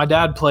them my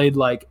dad played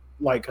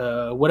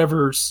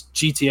whatever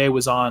GTA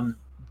was on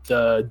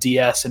the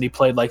DS, and he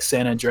played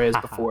San Andreas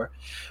before,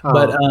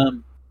 but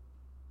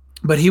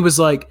he was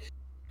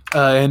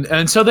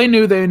and so they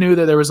knew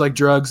that there was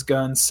drugs,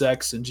 guns,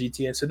 sex, and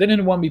GTA. So they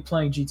didn't want me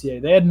playing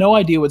GTA. They had no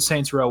idea what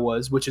Saints Row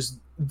was, which is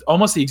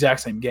almost the exact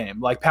same game,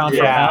 pound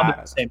for pound,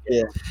 the same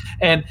game.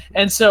 Yeah.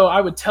 And so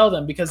I would tell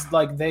them because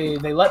they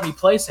let me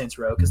play Saints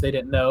Row because they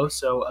didn't know.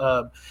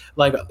 So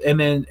and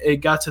then it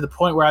got to the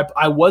point where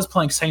I was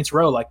playing Saints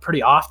Row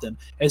pretty often,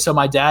 and so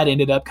my dad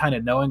ended up kind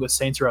of knowing what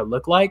Saints Row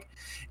looked like.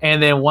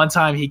 And then one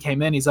time he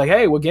came in, he's like,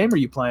 "Hey, what game are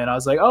you playing?" I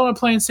was like, "Oh, I'm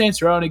playing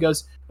Saints Row," and he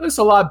goes, "It looks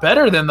a lot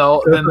better than the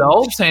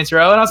old Saints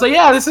Row." And I was like,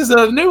 "Yeah, this is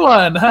a new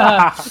one."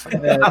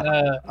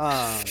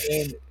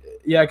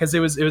 Yeah, because it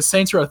was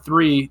Saints Row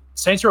 3.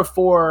 Saints Row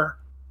 4,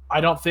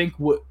 I don't think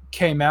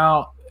came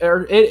out,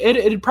 or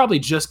it had probably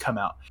just come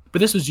out. But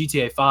this was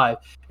GTA 5,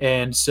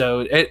 and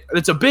so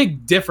it's a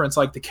big difference.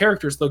 The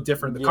characters look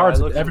different, the cards,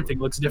 everything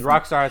looks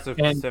different. Rockstar has a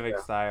specific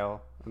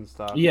style and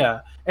stuff. Yeah,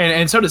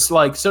 and so does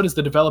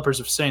the developers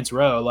of Saints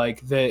Row.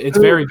 It's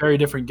very, very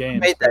different games.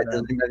 made that,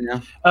 doesn't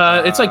it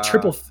now? It's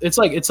triple. It's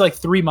like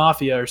 3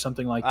 Mafia or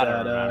something like I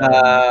that.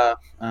 don't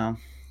remember.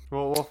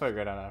 We'll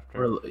figure it out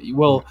after.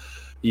 Well,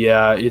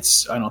 yeah, I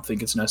don't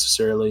think it's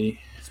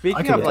necessarily.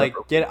 Speaking of I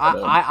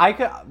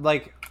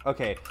could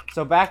okay.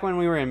 So back when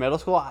we were in middle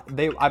school,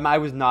 I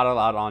was not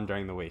allowed on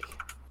during the week.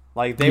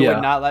 They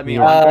would not let me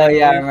on. Oh during the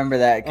yeah, I week. remember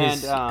that.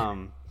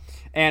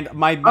 And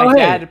my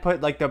dad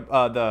put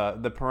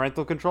the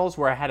parental controls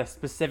where I had a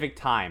specific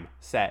time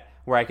set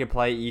where I could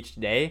play each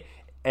day,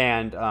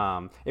 and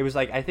it was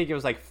I think it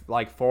was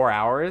 4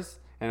 hours,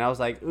 and I was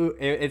like, ooh,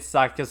 it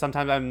sucked because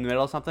sometimes I'm in the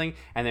middle of something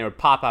and they would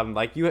pop up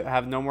and you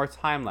have no more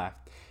time left.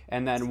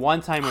 And then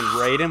one time when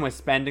Raiden was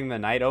spending the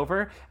night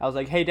over, I was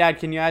like, "Hey, Dad,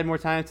 can you add more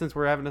time since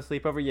we're having a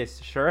sleepover?"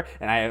 "Yes, sure."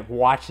 And I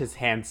watched his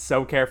hand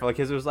so carefully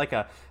because it was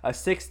a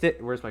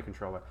 6-digit. Where's my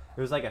controller?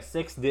 It was a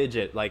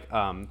 6-digit thing.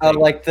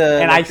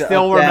 And I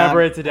still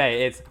remember it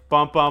today. It's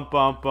bump, bump,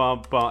 bump,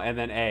 bump, bump, and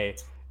then A.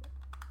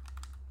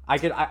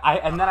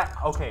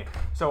 Okay.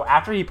 So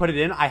after he put it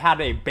in, I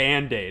had a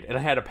Band-Aid and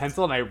I had a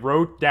pencil and I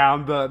wrote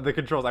down the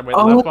controls. I went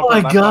Oh left, my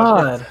left,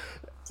 god! left.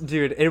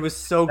 Dude, it was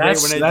so great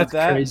when I did That's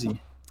that.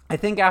 crazy. I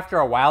think after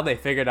a while they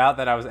figured out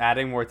that I was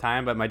adding more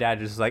time, but my dad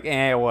just was like,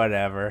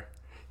 whatever.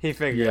 He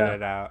figured Yeah.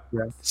 it out.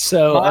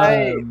 So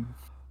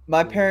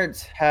My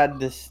parents had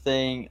this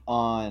thing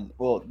on.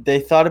 Well, they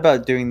thought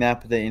about doing that,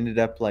 but they ended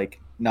up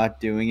like not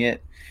doing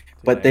it.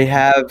 But they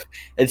have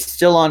it's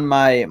still on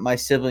my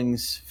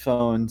siblings'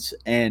 phones,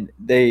 and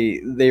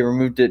they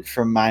removed it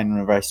from mine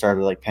whenever I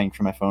started like paying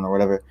for my phone or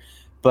whatever.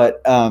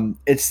 But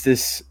it's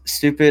this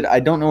stupid. I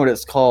don't know what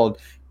it's called,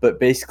 but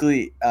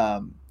basically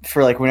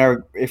for like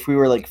whenever if we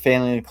were like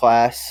failing a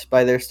class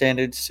by their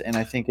standards, and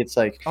I think it's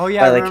like Oh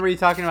yeah, by, I like, remember you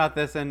talking about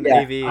this in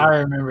Yeah, AV. I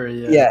remember.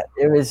 yeah,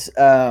 it was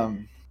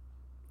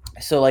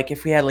so like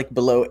if we had like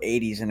below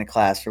 80s in a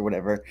class or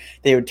whatever,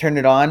 they would turn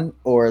it on,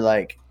 or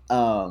like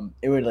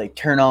it would like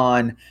turn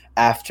on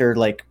after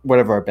like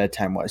whatever our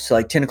bedtime was. So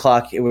like 10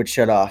 o'clock it would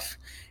shut off,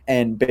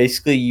 and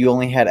basically you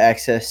only had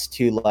access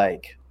to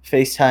like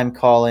FaceTime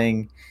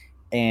calling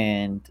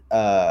and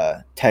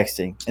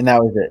texting, and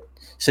that was it.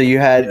 So you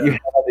had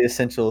all the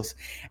essentials,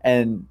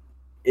 and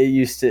I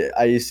used to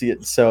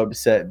get so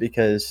upset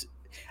because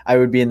I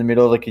would be in the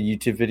middle of like a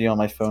YouTube video on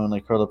my phone,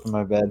 like curled up in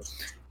my bed,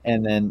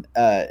 and then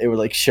it would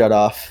like shut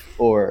off,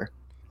 or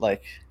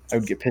like I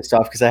would get pissed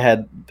off because I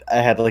had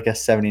like a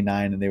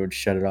 79 and they would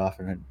shut it off,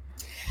 and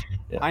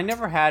I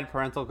never had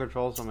parental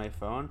controls on my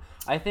phone.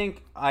 I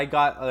think I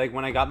got like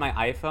when I got my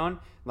iPhone,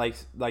 like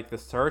the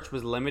search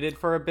was limited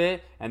for a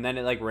bit, and then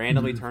it like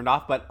randomly turned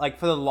off. But like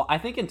for I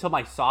think until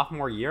my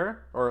sophomore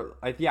year,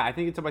 I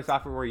think until my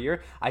sophomore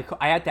year, I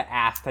had to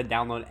ask to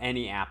download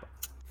any app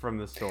from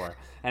the store.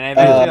 And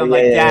eventually I'm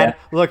like, Dad,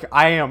 look,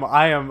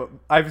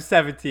 I'm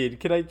 17.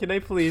 Can I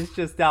please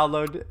just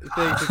download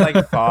things? It's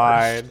like,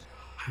 fine.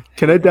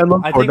 Can I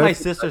download? I think my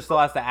sister still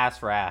has to ask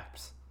for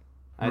apps.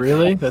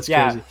 Really? That's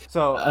crazy.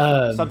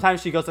 So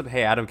sometimes she goes up,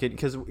 hey, Adam,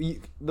 because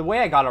the way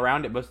I got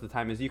around it most of the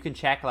time is you can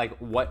check like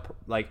what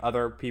like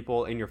other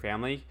people in your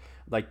family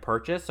like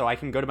purchase. So I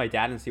can go to my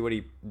dad and see what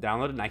he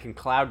downloaded, and I can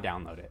cloud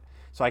download it.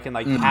 So I can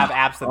like have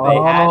apps that they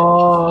had.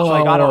 So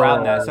I got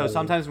around that. So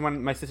sometimes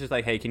when my sister's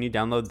like, hey, can you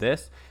download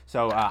this?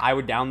 So I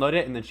would download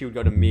it, and then she would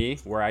go to me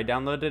where I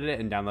downloaded it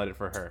and download it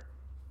for her.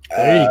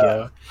 There you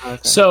go.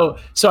 Okay. So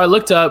I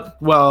looked up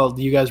while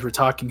you guys were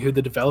talking who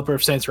the developer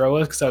of Saints Row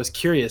was, because I was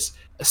curious.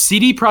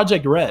 CD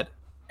Projekt Red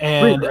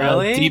and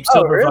Really? Deep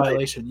Silver really?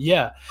 Violation.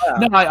 Yeah. Wow.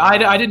 No,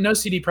 I didn't know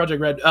CD Projekt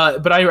Red,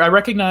 but I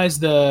recognize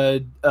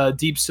the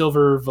Deep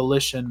Silver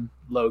Volition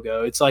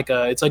logo. It's like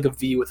a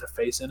V with a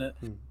face in it.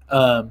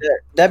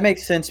 That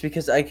makes sense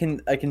because I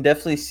can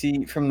definitely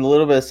see from a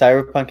little bit of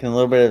Cyberpunk and a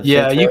little bit of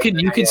Yeah, Saints Row.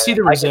 you can see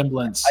the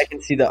resemblance. I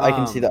can see the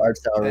art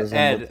style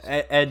resemblance.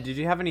 Ed, did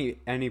you have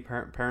any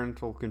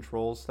parental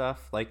control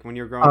stuff like when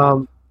you were growing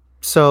up?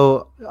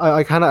 So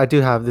I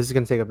do have. This is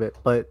gonna take a bit,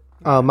 but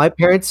my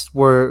parents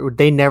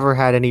they never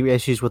had any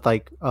issues with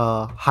like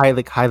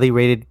highly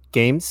rated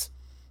games.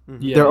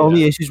 Yeah, Their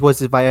only issues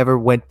was if I ever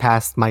went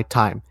past my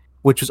time,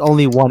 which was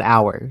only 1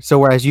 hour. So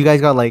whereas you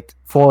guys got like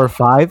 4 or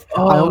 5, I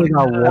only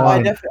got no.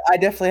 one. I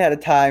definitely had a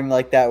time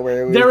like that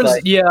where it was There was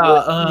like,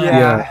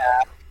 Yeah.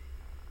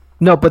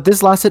 No, but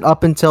this lasted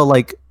up until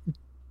like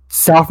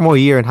sophomore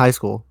year in high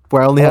school,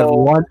 where I only had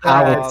 1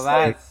 hour. Oh,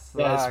 that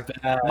That's sucks.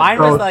 bad. Mine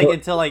was Bro, like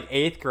until like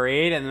 8th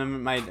grade, and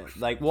then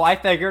I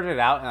figured it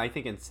out, and I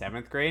think in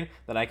 7th grade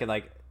that I could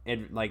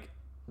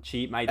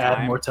cheat my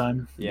time. Add more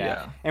time.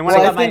 Yeah. And when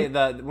Well, I I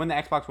got when the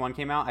Xbox One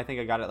came out, I think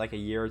I got it like a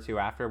year or two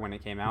after when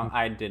it came out.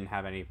 I didn't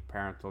have any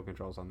parental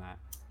controls on that.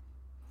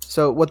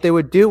 So what they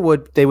would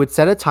do they would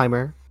set a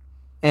timer,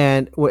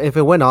 and if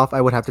it went off,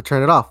 I would have to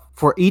turn it off.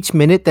 For each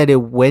minute that it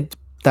went,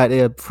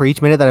 for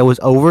each minute that it was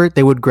over,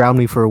 they would ground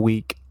me for a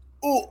week.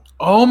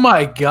 Oh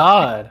my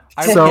god.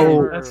 That's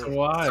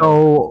wild.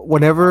 So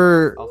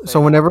whenever I'll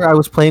say I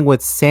was playing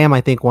with Sam, I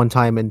think one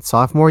time in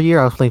sophomore year,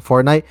 I was playing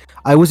Fortnite.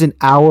 I was an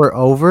hour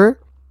over.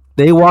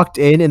 They walked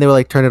in and they were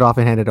like, "Turn it off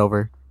and hand it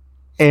over,"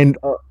 and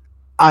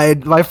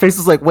my face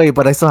was like, "Wait,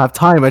 but I still have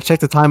time." I checked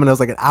the time and I was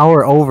like an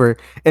hour over,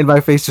 and my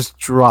face just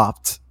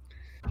dropped.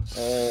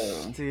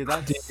 Dude,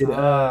 that Dude,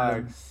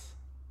 sucks.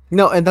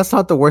 No, and that's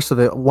not the worst of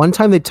it. One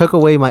time they took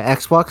away my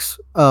Xbox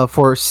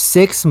for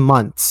 6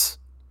 months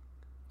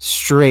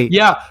straight.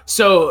 Yeah.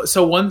 So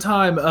one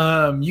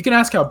time, you can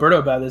ask Alberto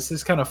about this. This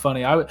is kind of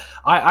funny.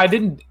 I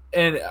didn't,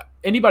 and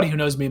anybody who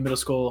knows me in middle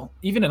school,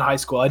 even in high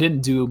school, I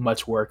didn't do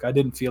much work. I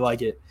didn't feel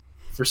like it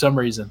for some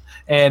reason,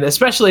 and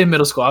especially in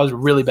middle school, I was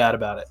really bad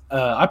about it.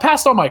 I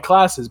passed all my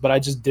classes, but I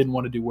just didn't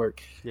want to do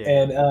work.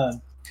 Yeah.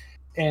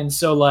 And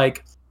so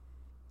like,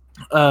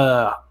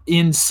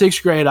 in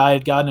 6th grade, I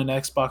had gotten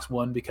an Xbox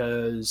One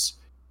because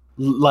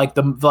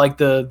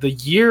the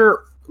year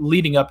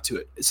leading up to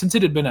it, since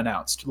it had been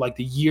announced, like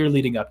the year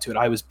leading up to it,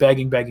 I was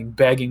begging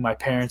my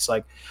parents.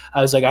 Like, I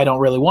was like, I don't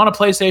really want a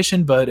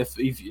PlayStation, but if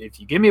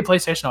you give me a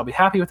PlayStation, I'll be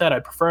happy with that.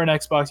 I'd prefer an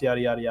Xbox,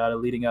 yada yada yada,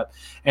 leading up.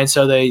 And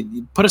so they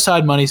put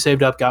aside money,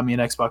 saved up, got me an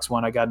Xbox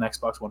One. I got an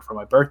Xbox One for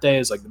my birthday.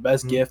 It's like the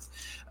best gift.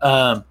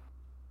 So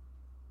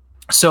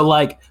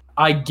like,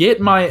 I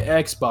get my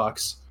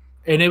Xbox,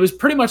 and it was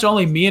pretty much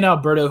only me and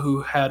Alberto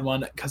who had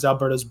one because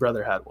Alberto's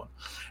brother had one.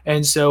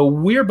 And so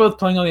we were both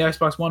playing on the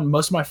Xbox One.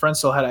 Most of my friends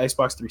still had an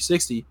Xbox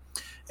 360.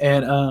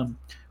 And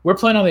we're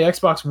playing on the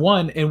Xbox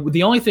One, and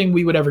the only thing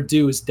we would ever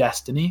do is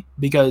Destiny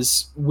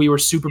because we were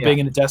super big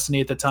into Destiny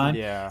at the time.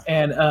 Yeah.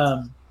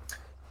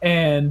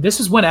 And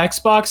this is when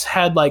Xbox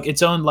had like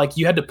its own, like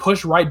you had to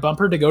push right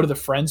bumper to go to the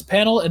friends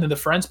panel, and then the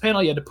friends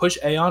panel you had to push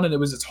A on, and it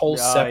was its whole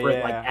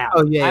separate like app.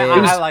 Oh yeah,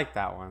 I like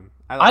that one.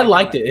 I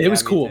liked it. It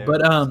was cool,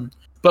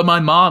 but my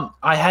mom,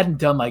 I hadn't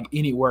done like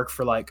any work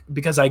for like,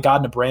 because I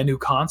got a brand new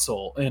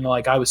console and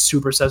like I was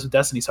super obsessed with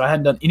Destiny, so I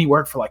hadn't done any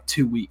work for like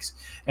 2 weeks,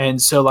 and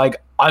so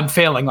like I'm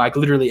failing like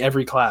literally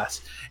every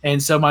class,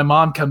 and so my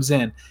mom comes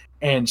in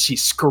and she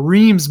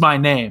screams my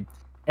name,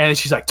 and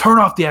she's like, "Turn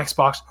off the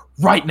Xbox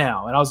right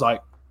now," and I was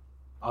like,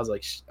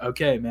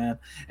 okay, man.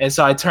 And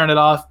so I turned it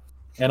off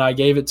and I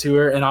gave it to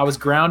her, and I was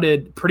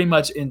grounded pretty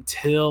much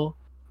until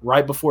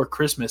right before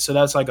Christmas. So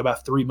that's like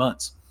about 3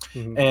 months.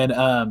 Mm-hmm.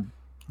 And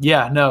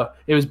yeah, no,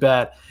 it was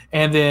bad.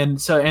 And then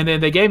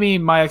they gave me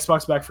my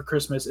Xbox back for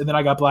Christmas, and then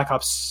I got Black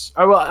Ops.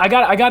 Well, I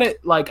got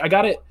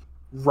it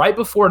right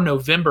before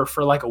November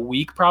for like a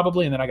week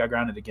probably, and then I got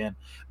grounded again.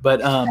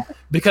 But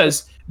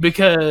because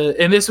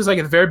and this was like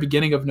at the very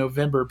beginning of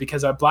November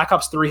because Black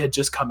Ops 3 had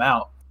just come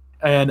out,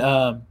 and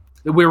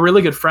we were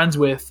really good friends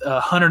with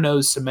Hunter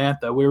knows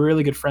Samantha. We were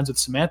really good friends with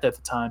Samantha at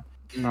the time.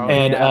 Oh,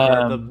 and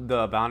yeah,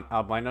 the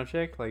albino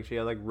chick, like she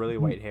had like really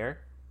white hair.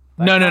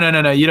 No. You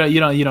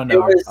don't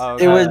know.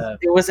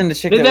 It wasn't the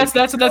chick.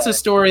 That's a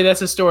story.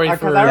 That's a story.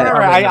 Because I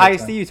remember I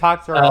see you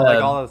talk to her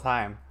like all the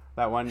time.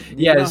 That one.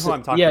 You know who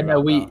I'm talking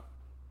about.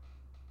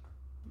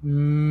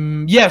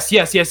 Yes.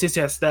 Yes,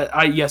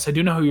 I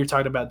do know who you're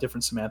talking about.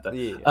 Different Samantha.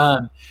 Yeah.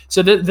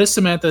 So this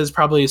Samantha is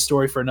probably a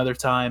story for another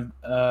time.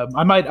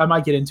 I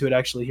might get into it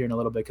actually here in a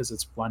little bit because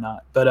it's why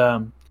not.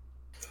 But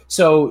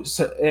so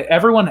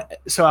everyone,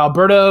 so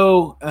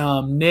Alberto,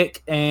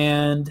 Nick,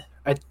 and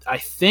I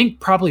think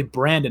probably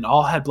Brandon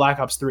all had Black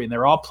Ops 3, and they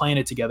were all playing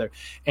it together.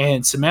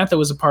 And Samantha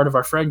was a part of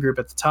our friend group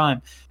at the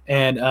time,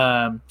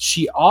 and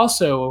she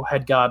also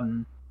had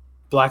gotten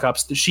Black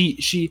Ops.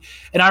 She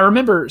and I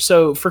remember.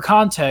 So for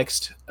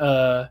context,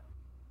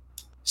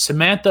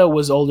 Samantha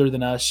was older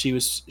than us. She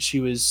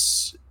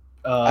was.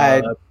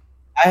 I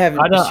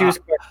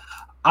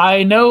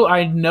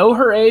know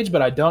her age,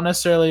 but I don't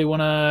necessarily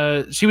want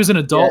to. She was an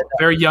adult,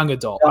 very young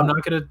adult. I'm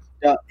not gonna.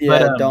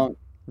 Don't.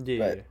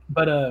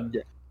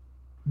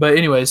 But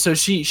anyway, so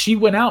she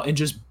went out and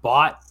just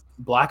bought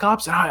Black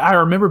Ops, and I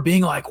remember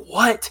being like,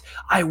 "What?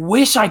 I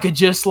wish I could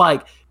just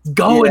like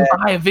go and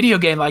buy a video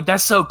game. Like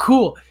that's so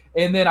cool."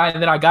 And then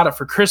I got it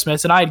for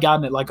Christmas, and I had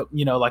gotten it like a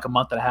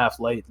month and a half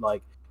late.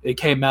 Like it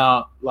came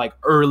out like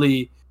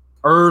early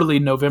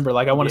November.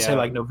 Like I want to say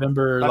like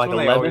November, that's like when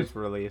 11th. They always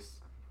release.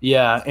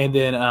 Yeah, and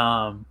then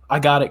I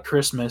got it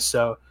Christmas,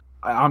 so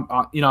I'm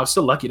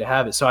still lucky to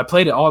have it. So I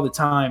played it all the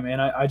time,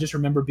 and I just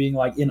remember being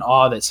like in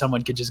awe that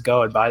someone could just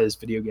go and buy this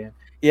video game.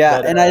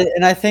 Yeah, but,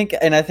 I think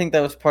that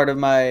was part of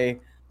my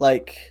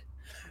like.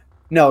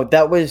 No,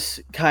 that was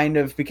kind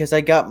of because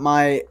I got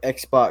my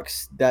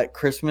Xbox that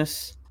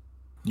Christmas.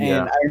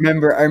 And I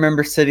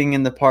remember sitting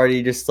in the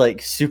party just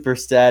like super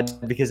sad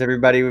because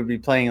everybody would be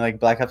playing like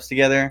Black Ops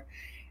together,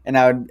 and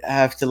I would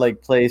have to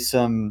like play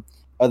some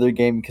other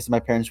game because my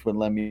parents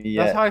wouldn't let me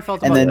yet. That's how I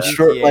felt. And then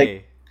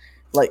GTA.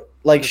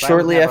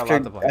 shortly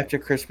after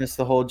Christmas,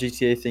 the whole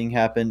GTA thing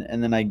happened,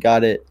 and then I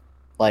got it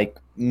like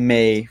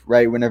May,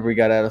 right whenever we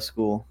got out of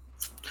school.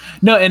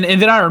 No, and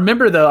then I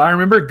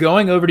remember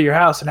going over to your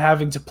house and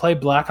having to play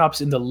Black Ops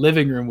in the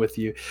living room with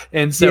you.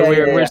 And so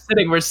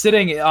we're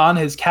sitting on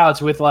his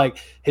couch with like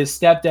his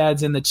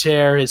stepdad's in the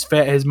chair,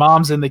 his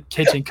mom's in the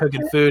kitchen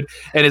cooking food,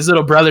 and his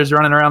little brother's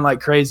running around like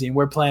crazy, and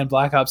we're playing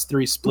Black Ops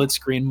 3 split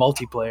screen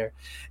multiplayer.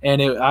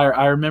 And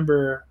I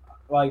remember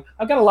like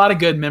I've got a lot of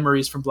good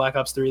memories from Black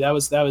Ops 3.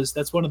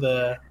 That's one of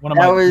my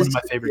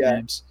favorite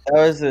games.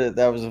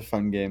 That was a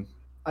fun game.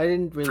 I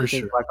didn't really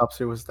think Black Ops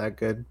 3 was that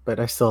good, but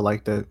I still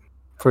liked it.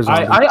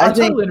 I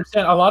totally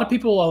understand. A lot of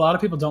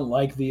people don't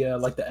like the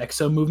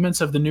exo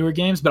movements of the newer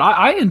games, but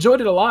I enjoyed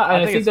it a lot.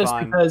 I think that's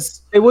fun.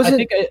 Because it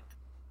wasn't.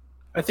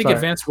 I think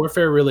Advanced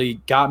Warfare really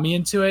got me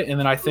into it, and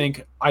then I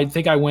think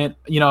I went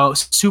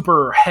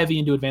super heavy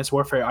into Advanced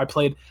Warfare. I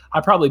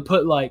probably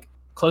put like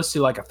close to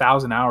like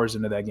 1,000 hours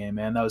into that game,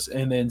 man.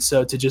 And then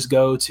so to just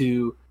go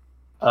to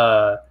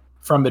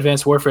from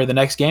Advanced Warfare, the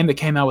next game that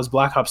came out was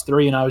Black Ops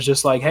 3, and I was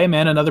just like, hey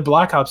man, another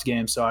Black Ops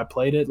game. So I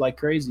played it like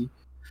crazy.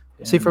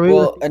 See, for me,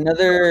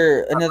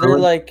 another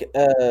like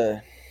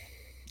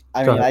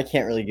I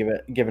can't really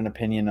give an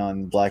opinion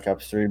on Black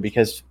Ops 3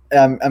 because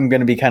I'm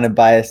gonna be kind of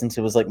biased since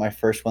it was like my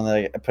first one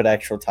that I put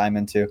actual time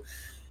into.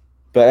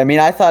 But I mean,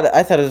 I thought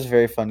it was a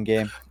very fun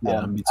game.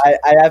 Yeah,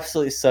 I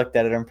absolutely sucked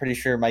at it. I'm pretty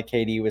sure my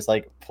KD was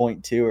like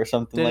 0.2 or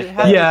something like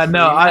that. Yeah,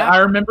 no, I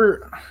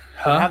remember.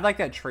 Did it have like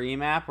that tree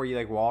map where you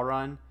like wall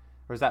run,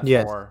 or was that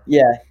 4?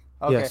 Yeah.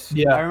 Okay. Yes.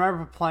 Yeah. I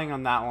remember playing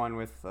on that one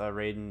with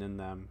Raiden and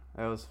them.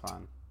 It was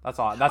fun. That's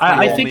all. That's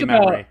I think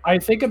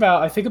think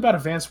about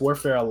Advanced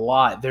Warfare a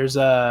lot. There's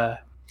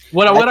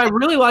What I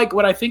really like,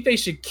 what I think they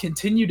should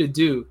continue to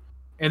do,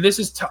 and this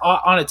is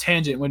on a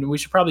tangent when we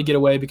should probably get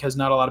away because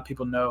not a lot of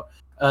people know,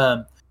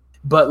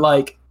 but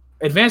like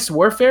Advanced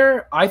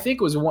Warfare, I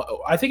think it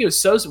was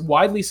so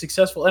widely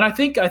successful, and I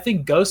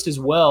think Ghost as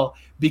well,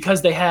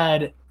 because they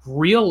had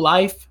real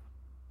life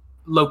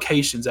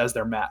locations as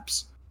their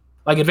maps.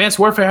 Like Advanced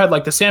Warfare had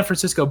like the San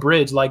Francisco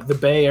Bridge, like the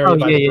Bay Area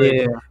by the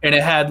bridge, and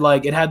it had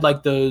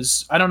like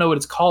those, I don't know what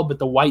it's called, but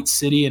the white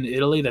city in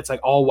Italy that's like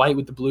all white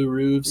with the blue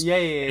roofs. Yeah.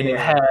 And it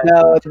had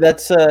No,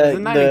 that's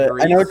Isn't that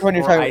in I know which Greece one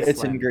you're or talking about.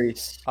 It's in Iceland?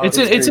 Greece. Oh,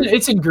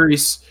 it's in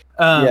Greece.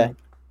 Yeah.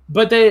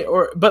 But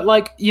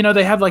like, you know,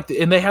 they had like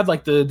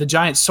the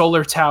giant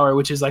solar tower,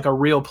 which is like a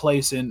real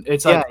place, and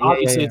it's like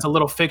obviously it's a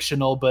little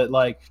fictional, but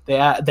like they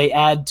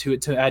add to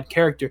it to add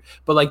character.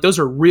 But like those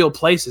are real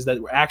places that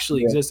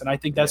actually exist, and I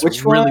think that's a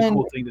really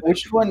cool thing.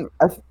 Which one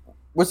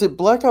was it?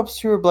 Black Ops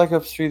 2 or Black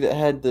Ops 3 that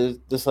had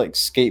this like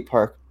skate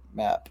park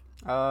map?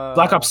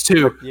 Black Ops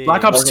 2.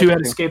 Black Ops 2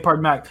 had a skate park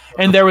map,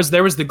 and there was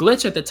the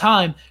glitch at the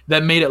time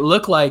that made it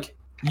look like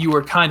you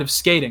were kind of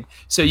skating,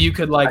 so you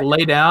could like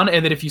lay down,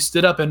 and then if you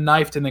stood up and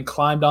knifed and then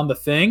climbed on the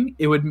thing,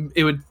 it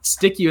would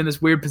stick you in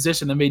this weird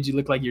position that made you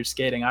look like you're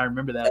skating. I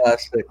remember that.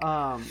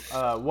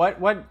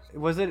 What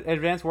was it?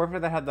 Advanced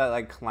Warfare that had that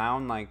like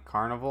clown like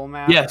carnival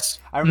map? Yes,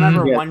 I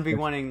remember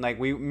 1v1ing,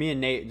 like me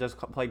and Nate just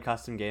played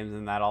custom games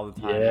in that all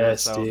the time.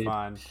 Yes, it was so dude.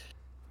 fun.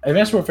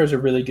 Advanced Warfare is a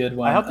really good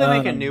one. I hope they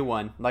make a new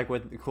one, like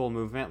with cool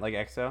movement, like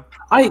EXO.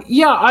 I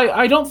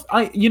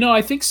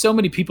think so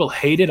many people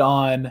hated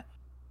on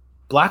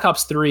Black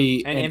Ops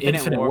 3 and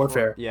Infinite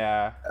Warfare.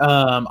 Yeah.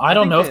 I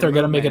don't know if they're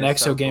going to make an movement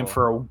is EXO so game cool.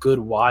 for a good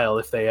while,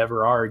 if they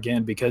ever are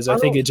again, because I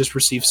think it just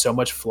received so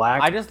much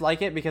flack. I just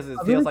like it because it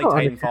feels like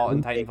Titanfall,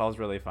 and Titanfall is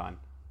really fun.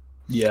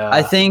 Yeah.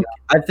 I think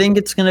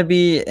it's gonna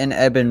be an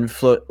ebb and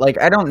flow. Like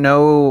I don't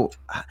know.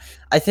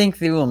 I think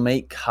they will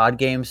make COD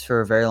games for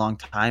a very long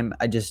time.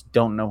 I just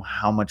don't know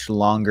how much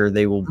longer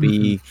they will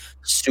be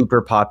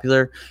super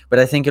popular. But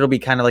I think it'll be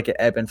kind of like an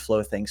ebb and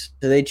flow thing. So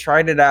they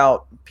tried it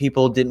out.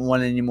 People didn't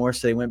want it anymore,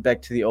 so they went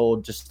back to the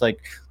old, just like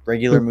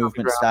regular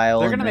movement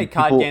style. They're gonna make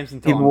COD games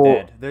until I'm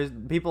dead. There's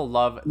people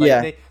love it.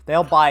 Like,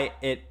 they'll buy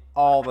it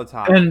all the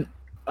time. And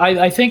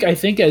I think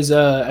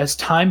as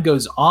time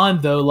goes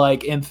on though,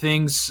 like, and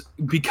things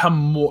become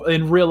more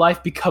in real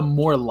life, become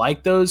more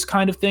like those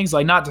kind of things.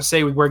 Like, not to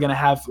say we're gonna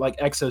have like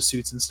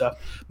exosuits and stuff,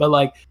 but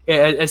like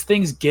as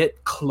things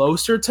get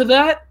closer to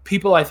that,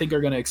 people I think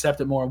are gonna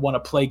accept it more and want to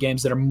play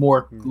games that are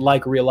more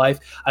like real life.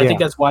 I think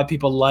that's why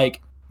people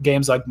like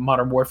games like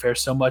Modern Warfare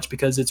so much,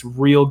 because it's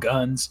real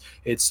guns.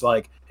 It's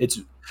like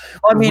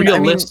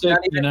realistic,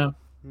 you know.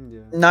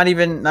 Not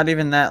even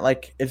that.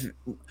 Like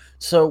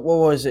so what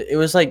was it? It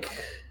was like,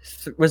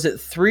 was it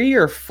 3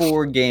 or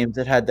 4 games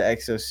that had the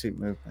exosuit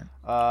movement?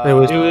 It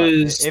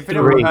was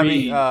Infinite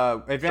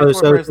Warfare.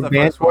 Advanced Warfare is the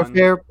Advanced first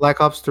Warfare, one.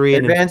 Black Ops 3,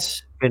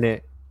 Advanced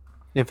and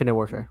Infinite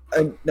Warfare.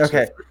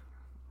 Okay.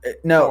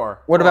 No.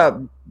 4. What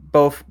about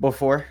both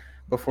before?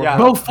 Yeah.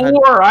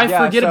 Before I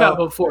forget about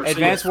before.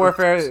 Advanced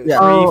Warfare 3, Yeah.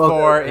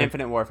 4,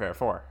 Infinite Warfare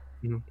 4.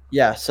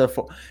 Yeah,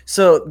 so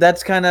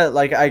that's kind of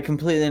like, I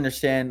completely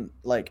understand.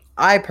 Like,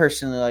 I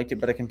personally liked it,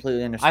 but I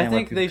completely understand. I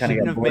think they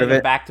shouldn't have made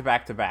them back to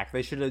back to back.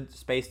 They should have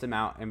spaced them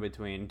out in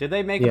between. Did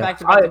they make them back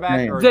to back to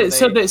back?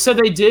 So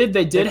they did.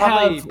 They did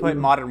have. Put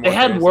Modern They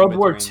Warfare had World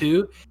War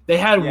II. They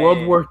had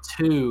Yeah, War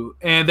II,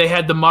 and they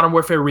had the Modern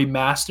Warfare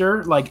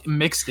remaster like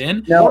mixed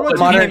in. No, World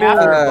War II came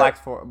after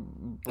Black 4.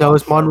 That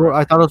was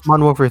I thought it was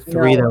Modern Warfare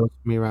 3 that was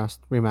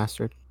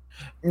remastered.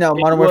 No,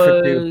 Modern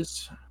Warfare 2.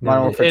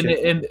 Modern Warfare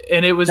 2.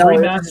 And it was No,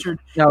 remastered.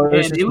 No, it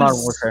was and just Modern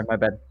Warfare. My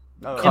bad.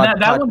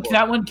 And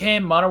that one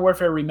came. Modern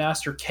Warfare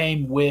Remaster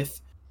came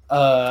with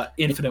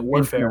Infinite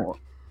Warfare.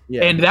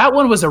 Yeah. And that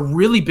one was a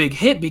really big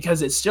hit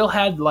because it still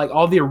had like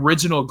all the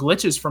original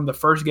glitches from the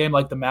first game,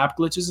 like the map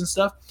glitches and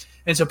stuff.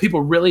 And so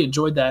people really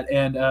enjoyed that.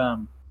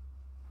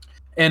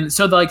 And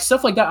so like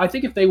stuff like that, I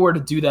think if they were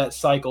to do that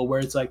cycle where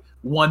it's like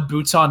one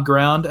boots on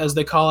ground, as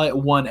they call it,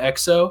 one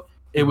EXO,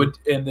 it would,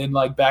 and then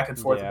like back and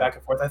forth and back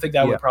and forth. I think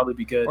that would probably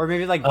be good. Or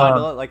maybe like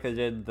bundle it like they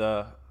did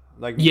the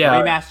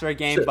remaster a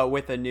game, but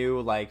with a new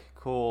like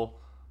cool.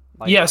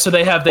 Like, so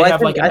they have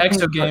like an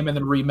EXO game and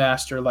then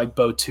remaster like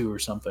Bo 2 or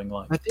something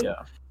like.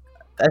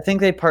 I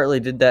think they partly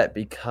did that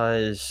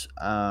because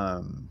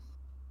of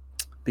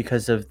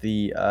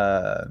the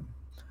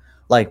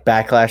like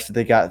backlash that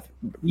they got.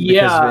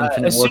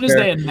 As soon as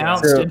they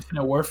announced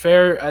Infinite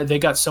Warfare, they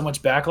got so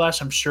much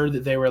backlash. I'm sure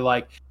that they were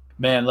like,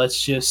 man,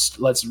 let's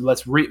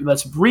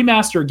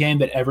remaster a game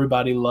that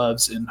everybody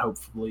loves and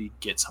hopefully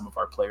get some of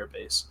our player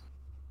base.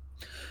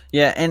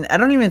 Yeah, and I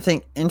don't even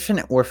think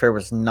Infinite Warfare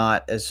was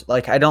not as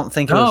like, I don't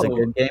think it was a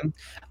good game.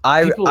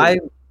 I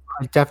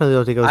definitely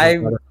don't think it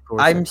was.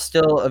 I'm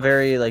still a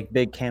very like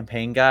big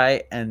campaign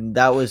guy, and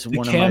that was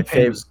one of my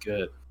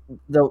favorite.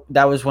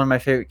 that was one of my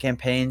favorite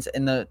campaigns,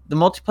 and the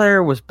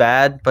multiplayer was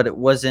bad, but it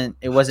wasn't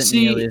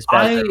nearly as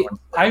bad. as everyone.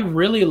 I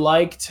really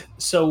liked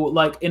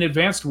like in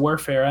Advanced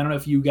Warfare. I don't know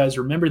if you guys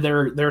remember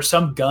there are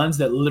some guns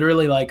that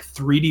literally like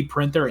 3D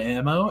print their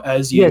ammo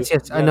as you.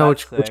 Yes, I know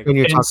which gun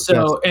you're talking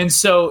about. And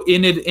so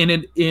in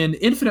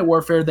Infinite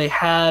Warfare they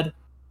had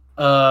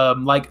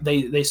like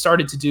they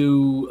started to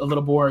do a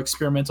little more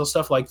experimental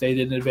stuff like they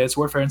did in Advanced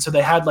Warfare, and so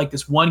they had like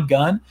this one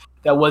gun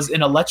that was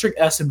an electric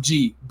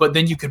SMG, but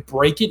then you could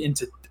break it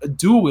into a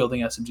dual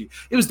wielding SMG.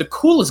 It was the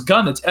coolest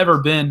gun that's ever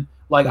been.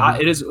 Like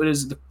it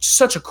is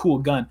such a cool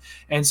gun,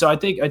 and so I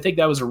think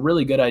that was a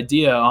really good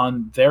idea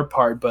on their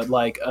part. But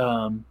like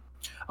a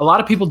lot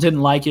of people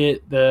didn't like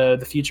it,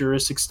 the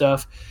futuristic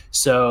stuff.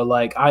 So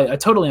like I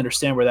totally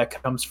understand where that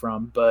comes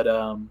from, but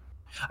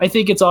I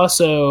think it's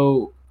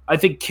also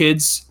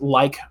kids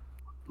like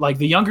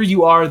the younger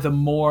you are, the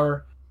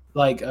more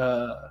like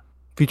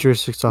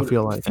futuristic stuff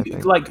feel like I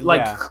think.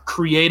 like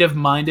creative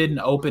minded and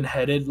open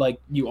headed like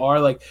you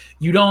are. Like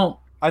you don't.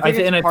 I think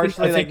it's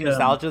partially like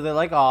nostalgia. They're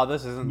like, oh,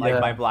 this isn't like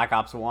my Black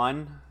Ops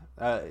 1.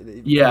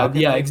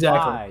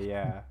 Exactly.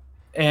 Yeah.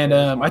 And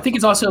I think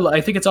it's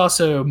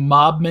also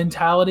mob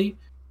mentality.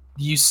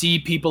 You see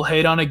people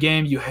hate on a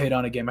game, you hate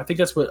on a game. I think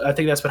that's what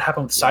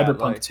happened with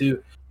Cyberpunk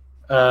too.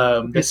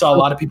 They saw a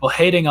lot of people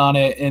hating on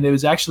it, and it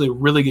was actually a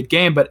really good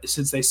game. But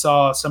since they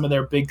saw some of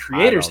their big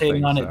creators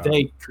hating on it,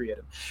 they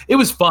created. It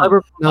was fun.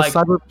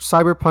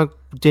 Cyberpunk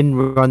didn't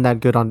run that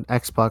good on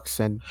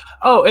Xbox, and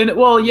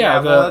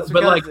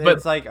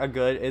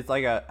it's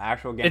like an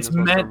actual game. It's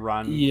meant to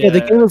run. Yeah, the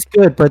game was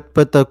good, but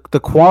the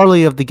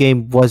quality of the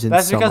game wasn't.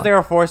 That's because they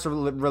were forced to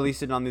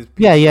release it on these.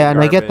 Yeah,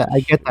 and I get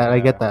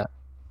that.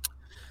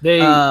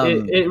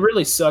 It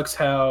really sucks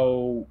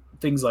how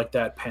things like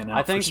that pan out.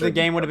 I think the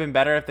game would have been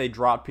better if they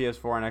dropped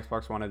PS4 and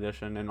Xbox One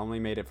edition and only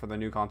made it for the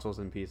new consoles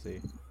and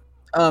PC.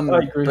 I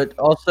agree. But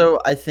also,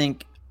 I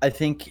think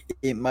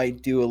it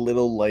might do a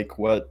little like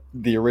what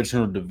the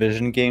original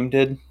Division game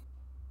did,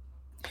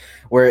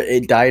 where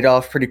it died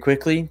off pretty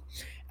quickly,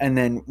 and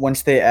then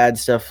once they add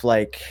stuff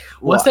like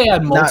they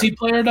add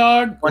multiplayer,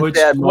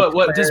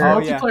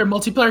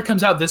 multiplayer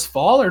comes out this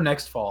fall or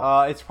next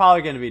fall? It's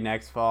probably going to be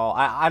next fall.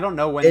 I don't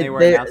know when they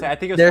were announcing. I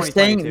think it was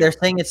 2022. They're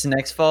saying it's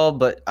next fall,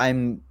 but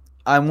I'm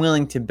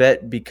willing to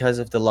bet because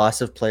of the loss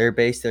of player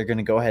base, they're going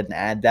to go ahead and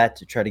add that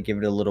to try to give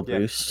it a little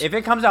boost. If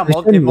it comes out, if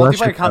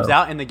multiplayer comes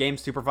out and the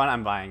game's super fun,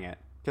 I'm buying it.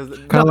 Because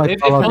if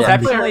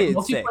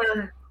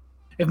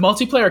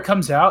multiplayer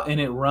comes out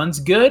and it runs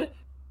good,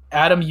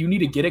 Adam, you need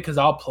to get it because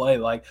I'll play.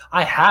 Like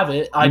I have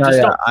it, don't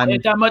play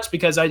it that much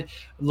because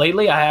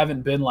lately I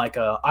haven't been like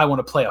I want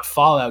to play a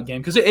Fallout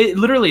game because it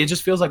literally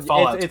just feels like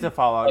Fallout. It's a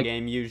Fallout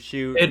game. You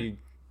shoot,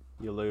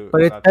 you loot.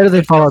 But it's better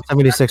than Fallout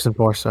 76 and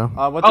 4. So.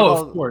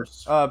 Of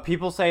course.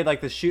 People say like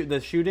the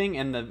shooting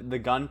and the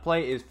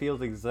gunplay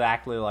feels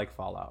exactly like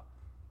Fallout.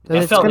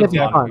 It's gonna be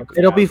fun.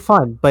 It'll be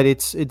fun, but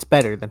it's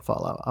better than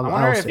Fallout. I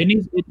wonder if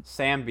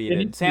Sam beat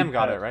it. Sam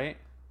got it, right?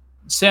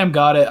 Sam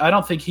got it. I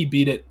don't think he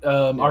beat it.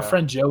 Our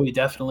friend Joey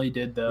definitely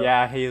did though.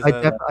 Yeah,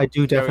 I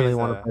do definitely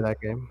want to play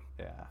that game.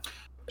 Yeah.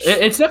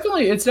 It's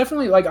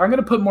definitely like I'm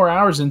gonna put more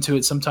hours into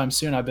it sometime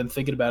soon. I've been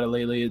thinking about it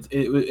lately.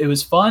 It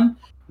was fun.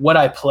 What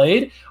I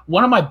played.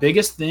 One of my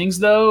biggest things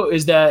though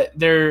is that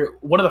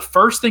one of the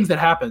first things that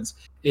happens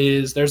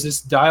is there's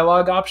this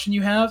dialogue option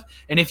you have,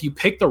 and if you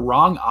pick the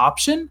wrong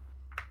option,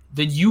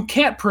 then you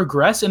can't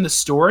progress in the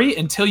story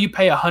until you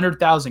pay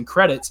 100,000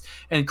 credits,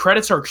 and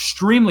credits are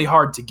extremely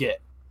hard to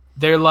get.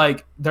 They're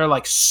like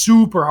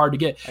super hard to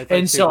get.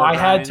 And so I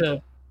had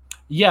to,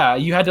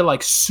 you had to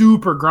like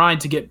super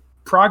grind to get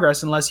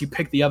progress unless you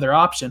pick the other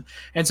option.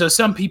 And so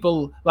some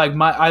people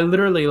I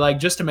literally like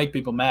just to make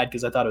people mad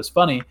because I thought it was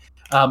funny.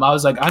 I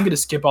was like, I'm going to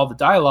skip all the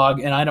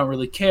dialogue and I don't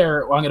really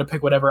care. Or I'm going to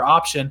pick whatever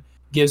option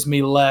gives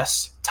me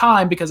less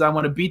time because I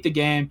want to beat the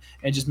game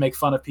and just make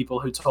fun of people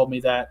who told me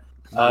that.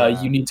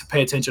 You need to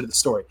pay attention to the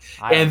story.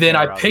 And then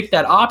I picked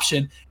that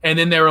option, and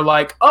then they were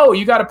like, "Oh,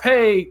 you got to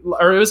pay,"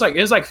 or it was like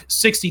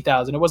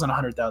 60,000. It wasn't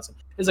 100,000.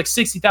 It was like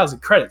 60,000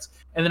 credits.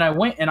 And then I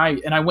went and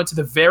I went to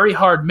the very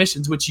hard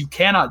missions, which you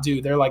cannot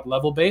do. They're like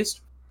level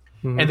based,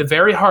 and the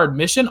very hard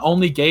mission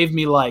only gave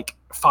me like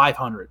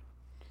 500.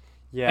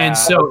 Yeah, and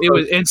so it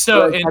was, and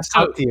so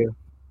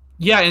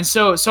yeah, and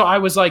so I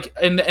was like,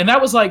 and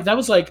that was like and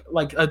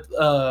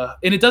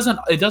it doesn't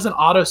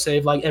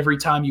autosave like every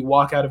time you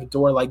walk out of a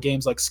door like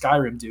games like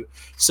Skyrim do.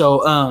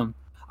 So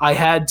I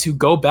had to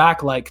go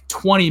back like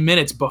 20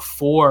 minutes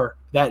before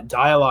that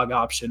dialogue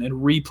option and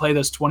replay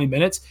those 20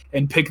 minutes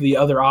and pick the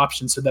other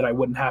option so that I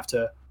wouldn't have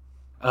to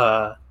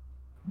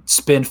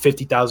spend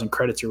 50,000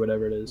 credits or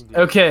whatever it is.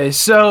 Okay,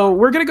 so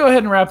we're gonna go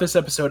ahead and wrap this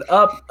episode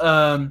up.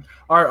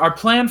 Our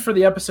plan for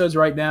the episodes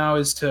right now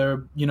is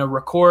to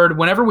record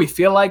whenever we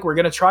feel like. We're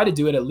gonna try to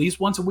do it at least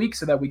once a week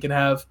so that we can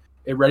have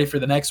it ready for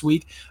the next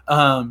week.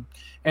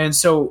 And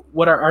so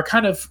what our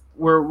kind of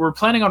we're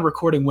planning on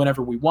recording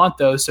whenever we want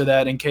those, so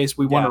that in case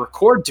we want to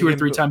record 2 or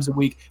 3 times a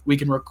week, we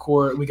can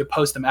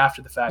post them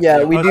after the fact.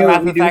 Yeah, we do.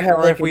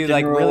 Or if we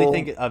like really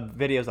think a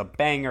video is a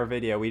banger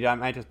video, I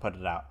might just put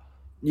it out.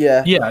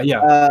 Yeah.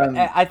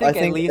 Yeah. I think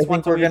at least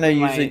once a we're week gonna we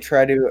usually might-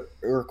 try to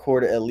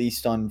record at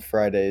least on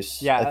Fridays.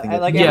 Yeah, I think I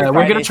like that's-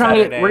 every Yeah, Friday,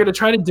 Saturday. we're gonna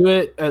try to do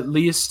it at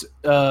least.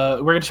 We're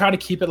gonna try to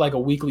keep it like a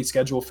weekly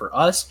schedule for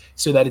us,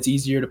 so that it's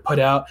easier to put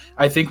out.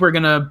 I think we're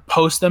gonna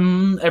post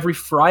them every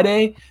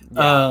Friday.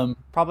 Yeah.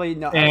 Probably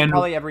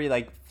every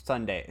like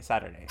Saturday.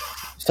 Saturday, Yeah,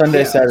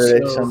 Sunday,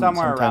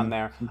 Somewhere around sometime.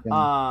 there.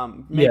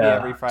 Okay. Maybe Yeah.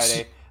 every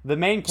Friday. The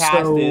main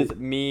cast So- is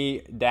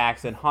me,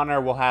 Dax, and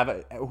Hunter. Will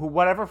have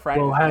whatever friend.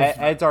 We'll have-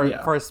 Ed's our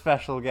yeah. first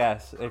special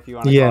guest, if you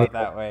want to Yeah. call it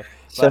that way.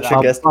 Such But,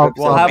 a guest. I'll-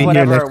 We'll I'll have be here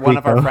whatever next one week,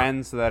 of our though.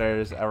 friends that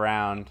is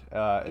around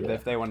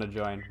if they want to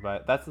join.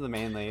 But that's the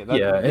mainly. Yeah, this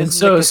and is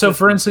the so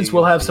for consistency instance,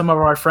 we'll you'll have see. some of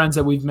our friends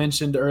that we've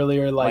mentioned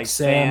earlier, like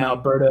Sam,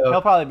 Alberto.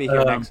 He'll probably be here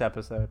um, next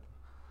episode.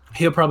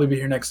 He'll probably be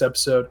here next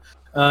episode.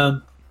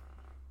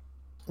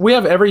 We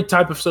have every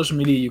type of social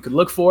media you could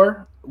look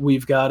for.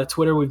 We've got a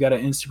Twitter, we've got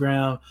an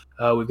Instagram,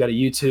 we've got a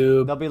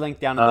YouTube. They'll be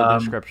linked down in the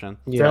description.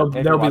 Yeah. They'll If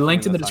you're be watching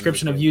linked in the this on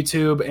description of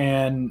YouTube. YouTube,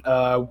 and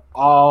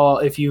all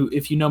if you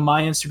know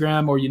my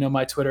Instagram or you know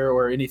my Twitter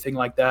or anything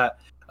like that,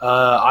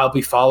 I'll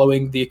be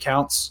following the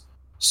accounts,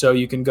 so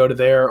you can go to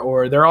there,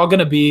 or they're all going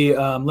to be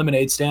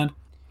Lemonade Stand.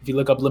 If you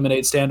look up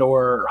Lemonade Stand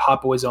or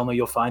Hot Boys Only,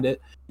 you'll find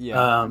it.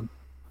 Yeah.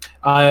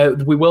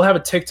 We will have a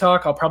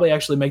TikTok. I'll probably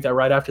actually make that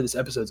right after this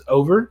epide's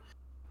over.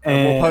 And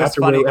we'll And post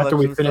funny after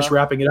we clips and finish stuff.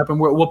 wrapping it up, and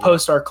we'll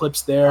post our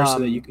clips there so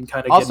that you can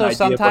kind of get Also, an idea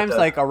sometimes of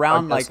what the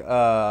around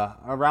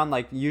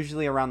podcast-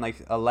 usually around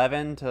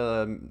 11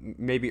 to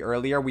maybe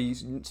earlier, we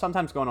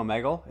sometimes go on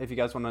Omegle. If you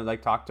guys want to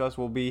talk to us,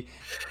 we'll be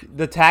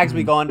the tags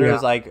we go under Yeah.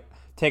 is like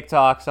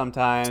TikTok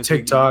sometimes,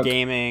 TikTok,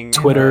 gaming,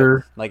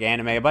 Twitter.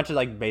 anime, a bunch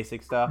of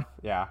basic stuff.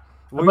 Yeah,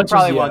 we bunch of-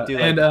 probably yeah. won't do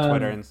And,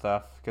 Twitter and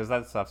stuff because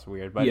that stuff's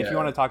weird. But if yeah. you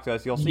want to talk to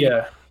us, you'll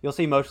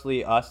see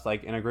mostly us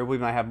in a group. We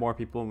might have more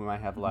people, we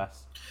might have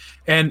less.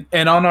 And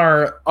on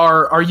our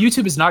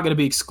YouTube is not going to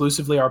be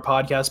exclusively our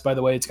podcast. By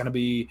the way, it's going to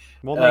be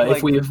We'll make,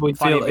 if we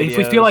funny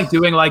feel like videos.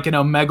 doing like an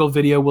Omegle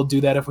video, we'll do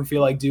that. If we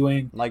feel like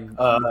doing like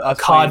a us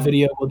COD playing-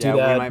 video, we'll do yeah,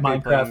 that. We might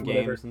be playing Minecraft,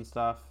 whatever. games and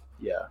stuff.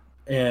 Yeah.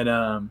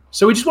 And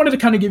so we just wanted to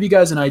kind of give you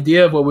guys an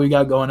idea of what we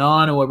got going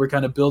on and what we're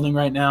kind of building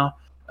right now.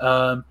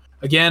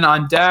 Again,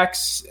 I'm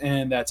Dax,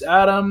 and that's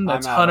Adam.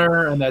 That's I'm Adam.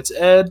 Hunter, and that's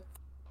Ed.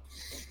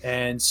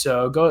 And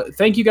so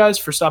thank you guys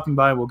for stopping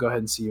by. We'll go ahead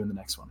and see you in the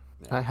next one.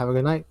 All right, have a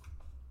good night.